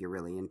 like if you're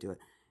really into it,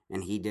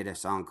 and he did a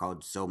song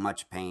called So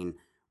Much Pain,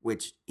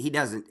 which he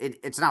doesn't,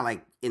 it's not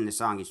like in the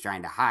song he's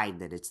trying to hide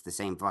that it's the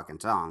same fucking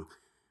song.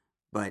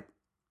 But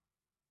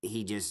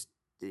he just,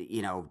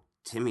 you know,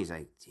 Timmy's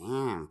like,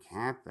 damn,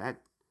 Cap, that...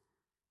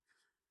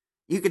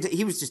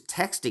 he was just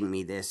texting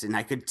me this, and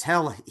I could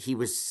tell he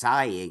was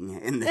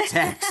sighing in the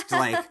text,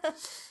 like,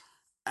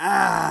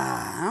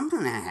 I'm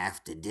gonna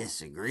have to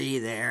disagree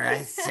there. I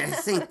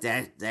think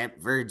that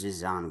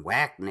verges on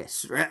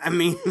whackness. I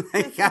mean,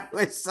 like, I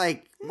was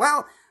like,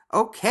 well,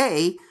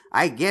 okay,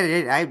 I get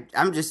it.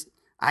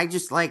 I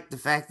just like the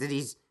fact that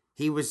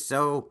he was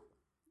so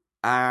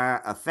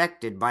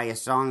affected by a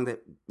song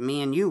that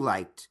me and you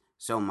liked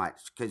so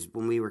much. Because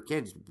when we were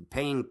kids,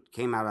 Pain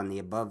came out on the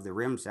Above the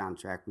Rim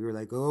soundtrack. We were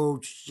like, oh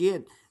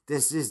shit,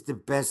 this is the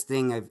best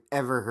thing I've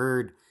ever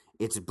heard.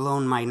 It's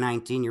blown my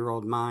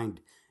 19-year-old mind.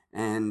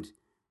 And,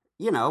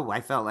 I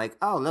felt like,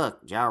 oh,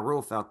 look, Ja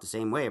Rule felt the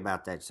same way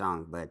about that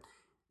song. But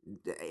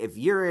if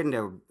you're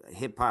into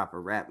hip hop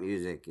or rap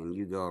music and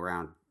you go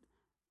around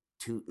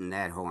tooting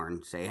that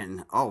horn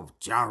saying, oh,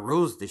 Ja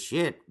Rule's the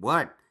shit,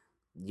 what?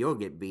 You'll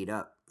get beat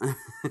up.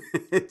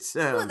 It's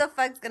Who the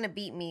fuck's gonna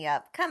beat me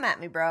up? Come at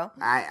me, bro.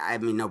 I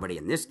mean nobody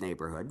in this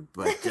neighborhood,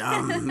 but it's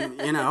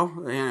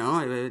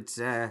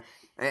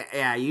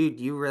yeah,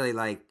 you really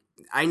like.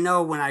 I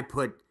know when I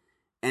put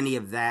any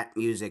of that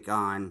music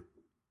on,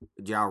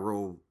 Ja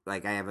Rule,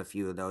 like I have a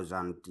few of those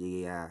on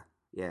the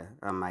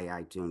on my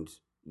iTunes.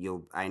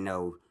 I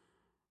know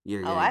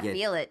you're gonna I get,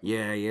 feel it.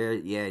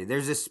 Yeah.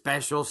 There's a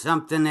special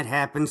something that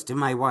happens to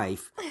my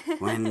wife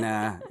when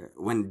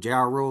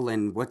Ja Rule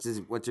and what's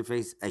her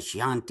face,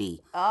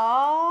 Ashanti.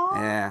 Oh.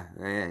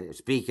 Yeah.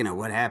 Speaking of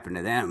what happened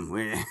to them,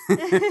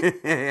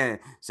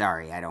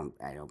 sorry, I don't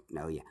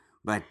know you,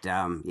 but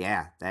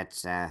yeah,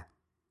 that's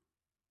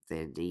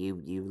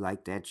you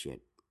like that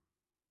shit.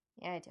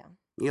 Yeah, I do.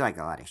 You like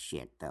a lot of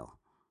shit though.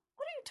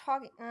 What are you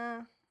talking?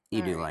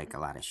 You do like a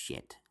lot of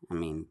shit. I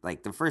mean,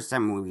 like the first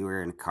time we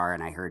were in a car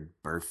and I heard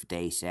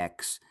Birthday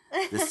Sex,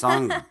 the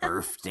song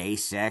Birthday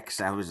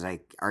Sex, I was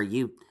like,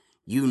 you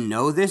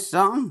know this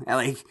song?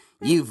 Like,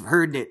 you've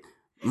heard it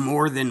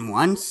more than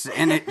once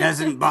and it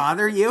doesn't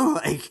bother you?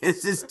 Like,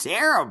 this is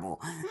terrible.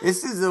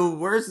 This is the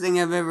worst thing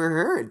I've ever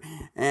heard.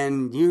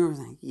 And you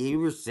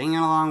were singing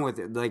along with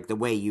it, like the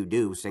way you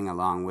do sing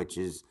along, which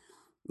is,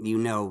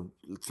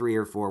 3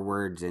 or 4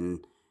 words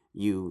and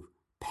you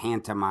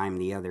pantomime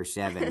the other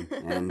 7,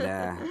 and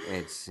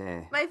it's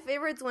my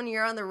favorite's when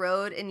you're on the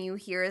road and you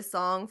hear a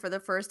song for the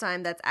first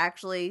time that's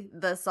actually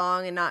the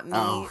song and not me,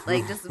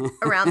 like just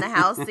around the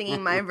house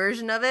singing my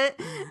version of it.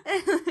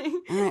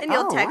 And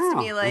you'll text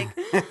me like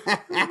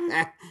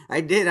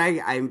I did.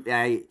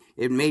 I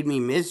it made me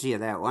miss you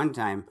that one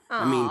time.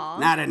 Aww. I mean,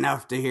 not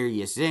enough to hear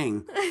you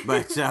sing,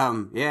 but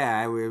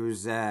yeah, it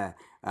was it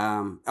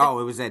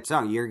was that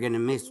song, You're Gonna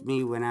Miss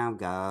Me When I'm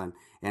Gone.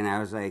 And I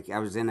was like, I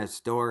was in a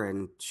store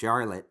in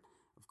Charlotte,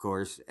 of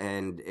course,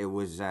 and it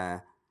was,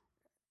 I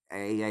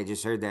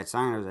just heard that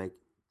song, and I was like,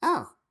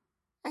 oh,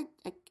 I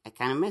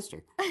kind of missed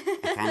her.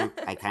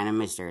 I kind of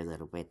missed her a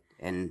little bit.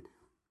 And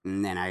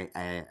then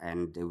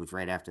and it was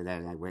right after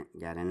that, I went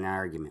and got in an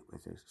argument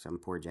with some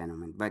poor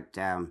gentleman. But,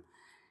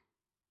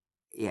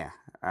 yeah,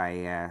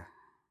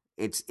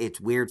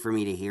 it's weird for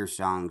me to hear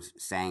songs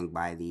sang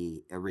by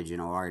the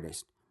original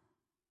artist,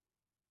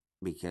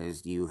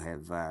 because you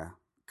have,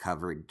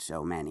 covered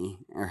so many.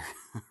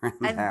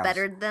 I've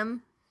bettered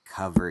them.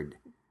 Covered.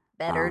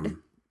 Bettered.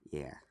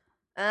 Yeah.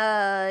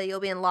 You'll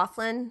be in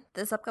Laughlin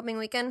this upcoming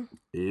weekend?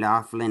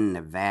 Laughlin,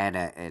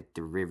 Nevada at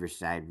the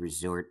Riverside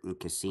Resort and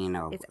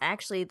Casino. It's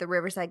actually the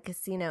Riverside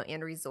Casino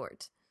and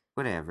Resort.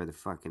 Whatever the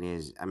fuck it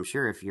is. I'm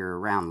sure if you're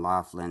around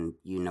Laughlin,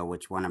 you know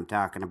which one I'm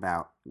talking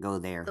about. Go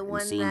there the and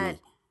one see that me.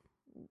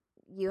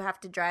 You have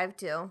to drive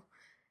to.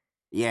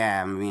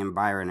 Yeah, me and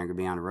Byron are going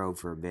to be on the road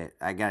for a bit.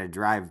 I got to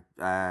drive,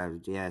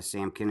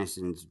 Sam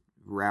Kinnison's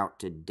route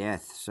to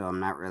death, so I'm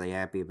not really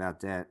happy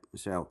about that.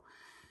 So,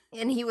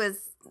 and he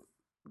was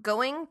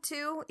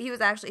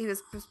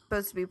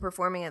supposed to be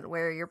performing at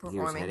where you're performing.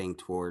 He was heading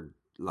toward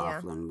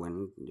Laughlin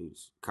when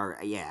his car.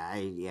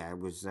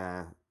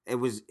 It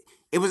was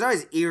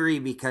always eerie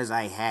because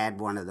I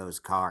had one of those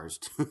cars.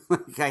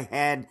 Like I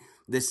had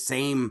the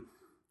same.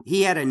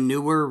 He had a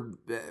newer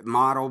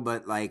model,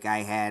 but like I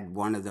had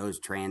one of those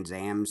Trans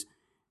Ams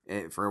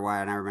for a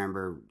while, and I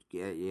remember,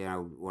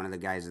 one of the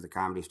guys at the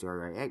Comedy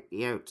Store, like,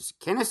 hey,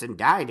 Kinnison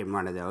died in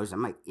one of those.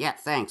 I'm like, yeah,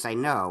 thanks, I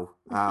know.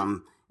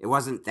 It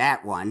wasn't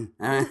that one.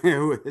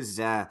 It was,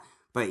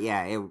 but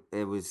yeah,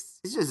 it was.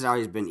 It's just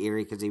always been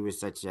eerie because he was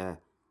such a,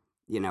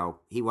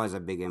 he was a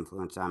big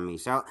influence on me.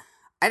 So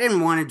I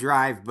didn't want to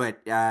drive,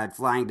 but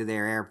flying to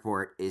their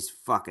airport is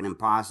fucking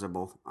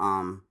impossible.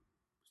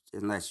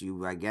 Unless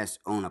you, I guess,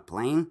 own a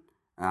plane.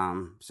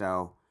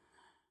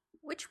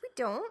 Which we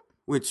don't.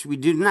 Which we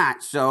do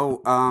not.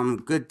 So,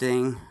 good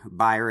thing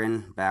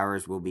Byron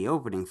Bowers will be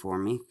opening for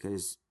me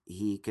because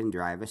he can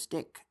drive a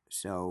stick.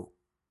 So,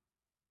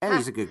 and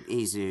he's a good.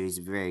 He's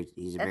a very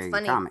funny.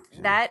 Good comic.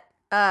 So. That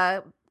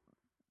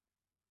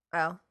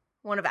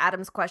one of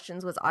Adam's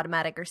questions was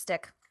automatic or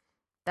stick.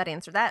 That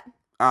answered that.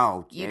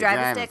 Oh, you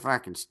drive a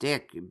fucking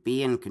stick.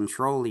 Be in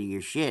control of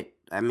your shit.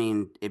 I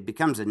mean, it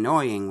becomes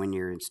annoying when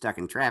you're stuck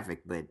in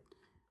traffic, but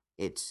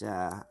it's,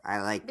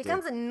 it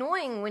becomes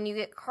annoying when you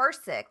get car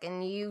sick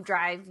and you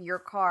drive your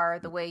car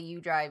the way you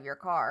drive your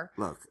car.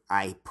 Look,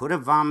 I put a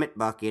vomit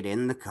bucket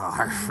in the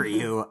car for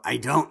you. I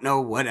don't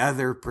know what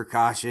other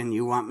precaution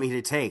you want me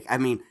to take. I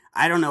mean,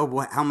 I don't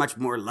know how much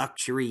more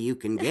luxury you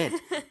can get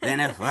than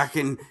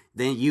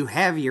you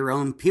have your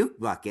own puke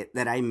bucket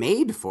that I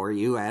made for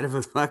you out of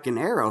a fucking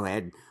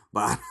Arrowhead.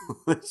 bottle.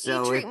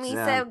 So you treat me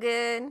so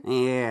good.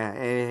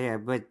 Yeah.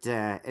 But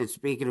and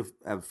speaking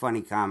of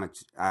funny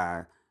comics,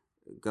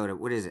 go to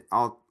what is it?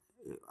 All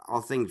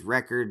Things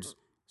Records.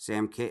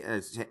 Sam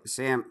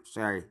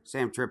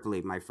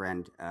Tripoli, my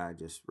friend,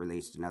 just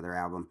released another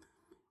album.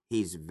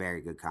 He's a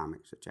very good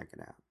comic, so check it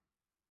out.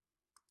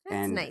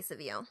 That's nice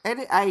of you.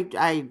 And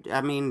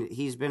I mean,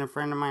 he's been a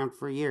friend of mine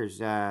for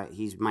years.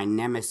 He's my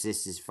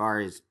nemesis as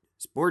far as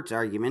sports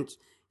arguments.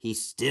 He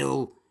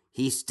still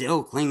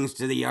clings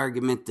to the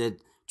argument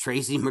that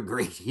Tracy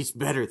McGrady's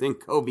better than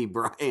Kobe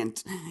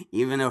Bryant.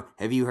 Even though,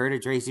 have you heard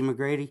of Tracy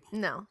McGrady?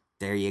 No.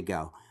 There you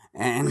go.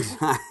 And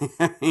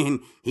I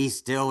mean, he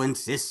still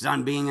insists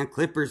on being a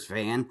Clippers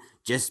fan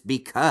just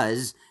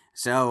because.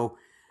 So,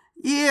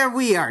 yeah,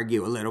 we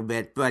argue a little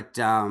bit, but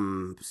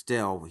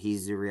still,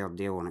 he's the real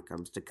deal when it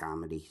comes to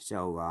comedy.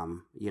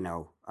 So,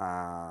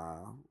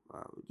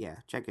 yeah,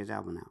 check his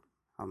album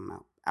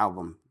out.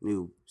 Album,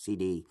 new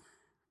CD.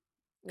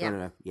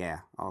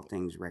 All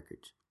Things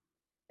Records.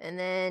 And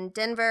then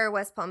Denver,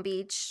 West Palm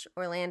Beach,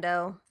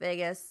 Orlando,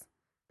 Vegas.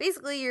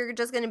 Basically, you're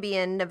just going to be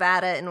in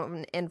Nevada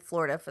and in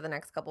Florida for the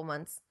next couple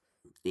months.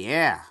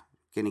 Yeah,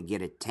 gonna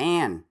get a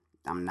tan.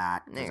 I'm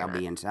not, because I'll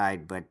be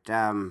inside, but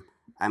I'm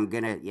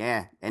gonna,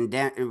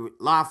 And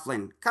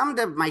Laughlin, come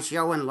to my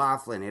show in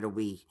Laughlin. It'll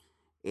be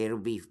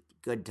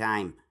good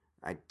time.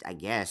 I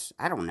guess.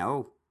 I don't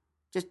know.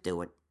 Just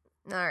do it.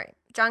 All right.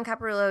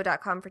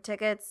 JohnCaparulo.com for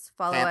tickets.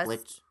 Follow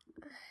us.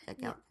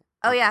 Check out.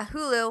 Oh yeah,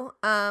 Hulu.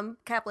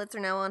 Caplets are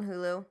now on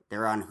Hulu.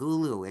 They're on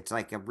Hulu. It's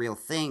like a real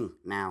thing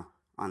now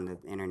on the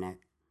internet.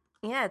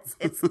 Yeah,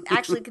 it's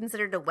actually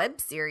considered a web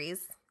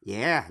series.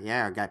 Yeah.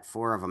 I got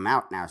 4 of them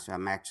out now, so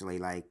I'm actually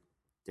like,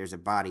 there's a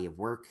body of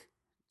work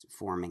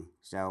forming.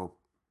 So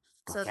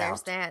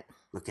there's that.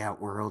 Look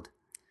out, world.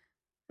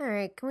 All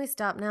right, can we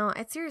stop now?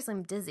 I seriously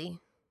am dizzy.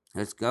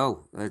 Let's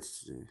go.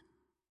 Let's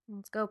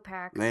go,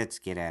 Pack. Let's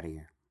get out of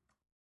here.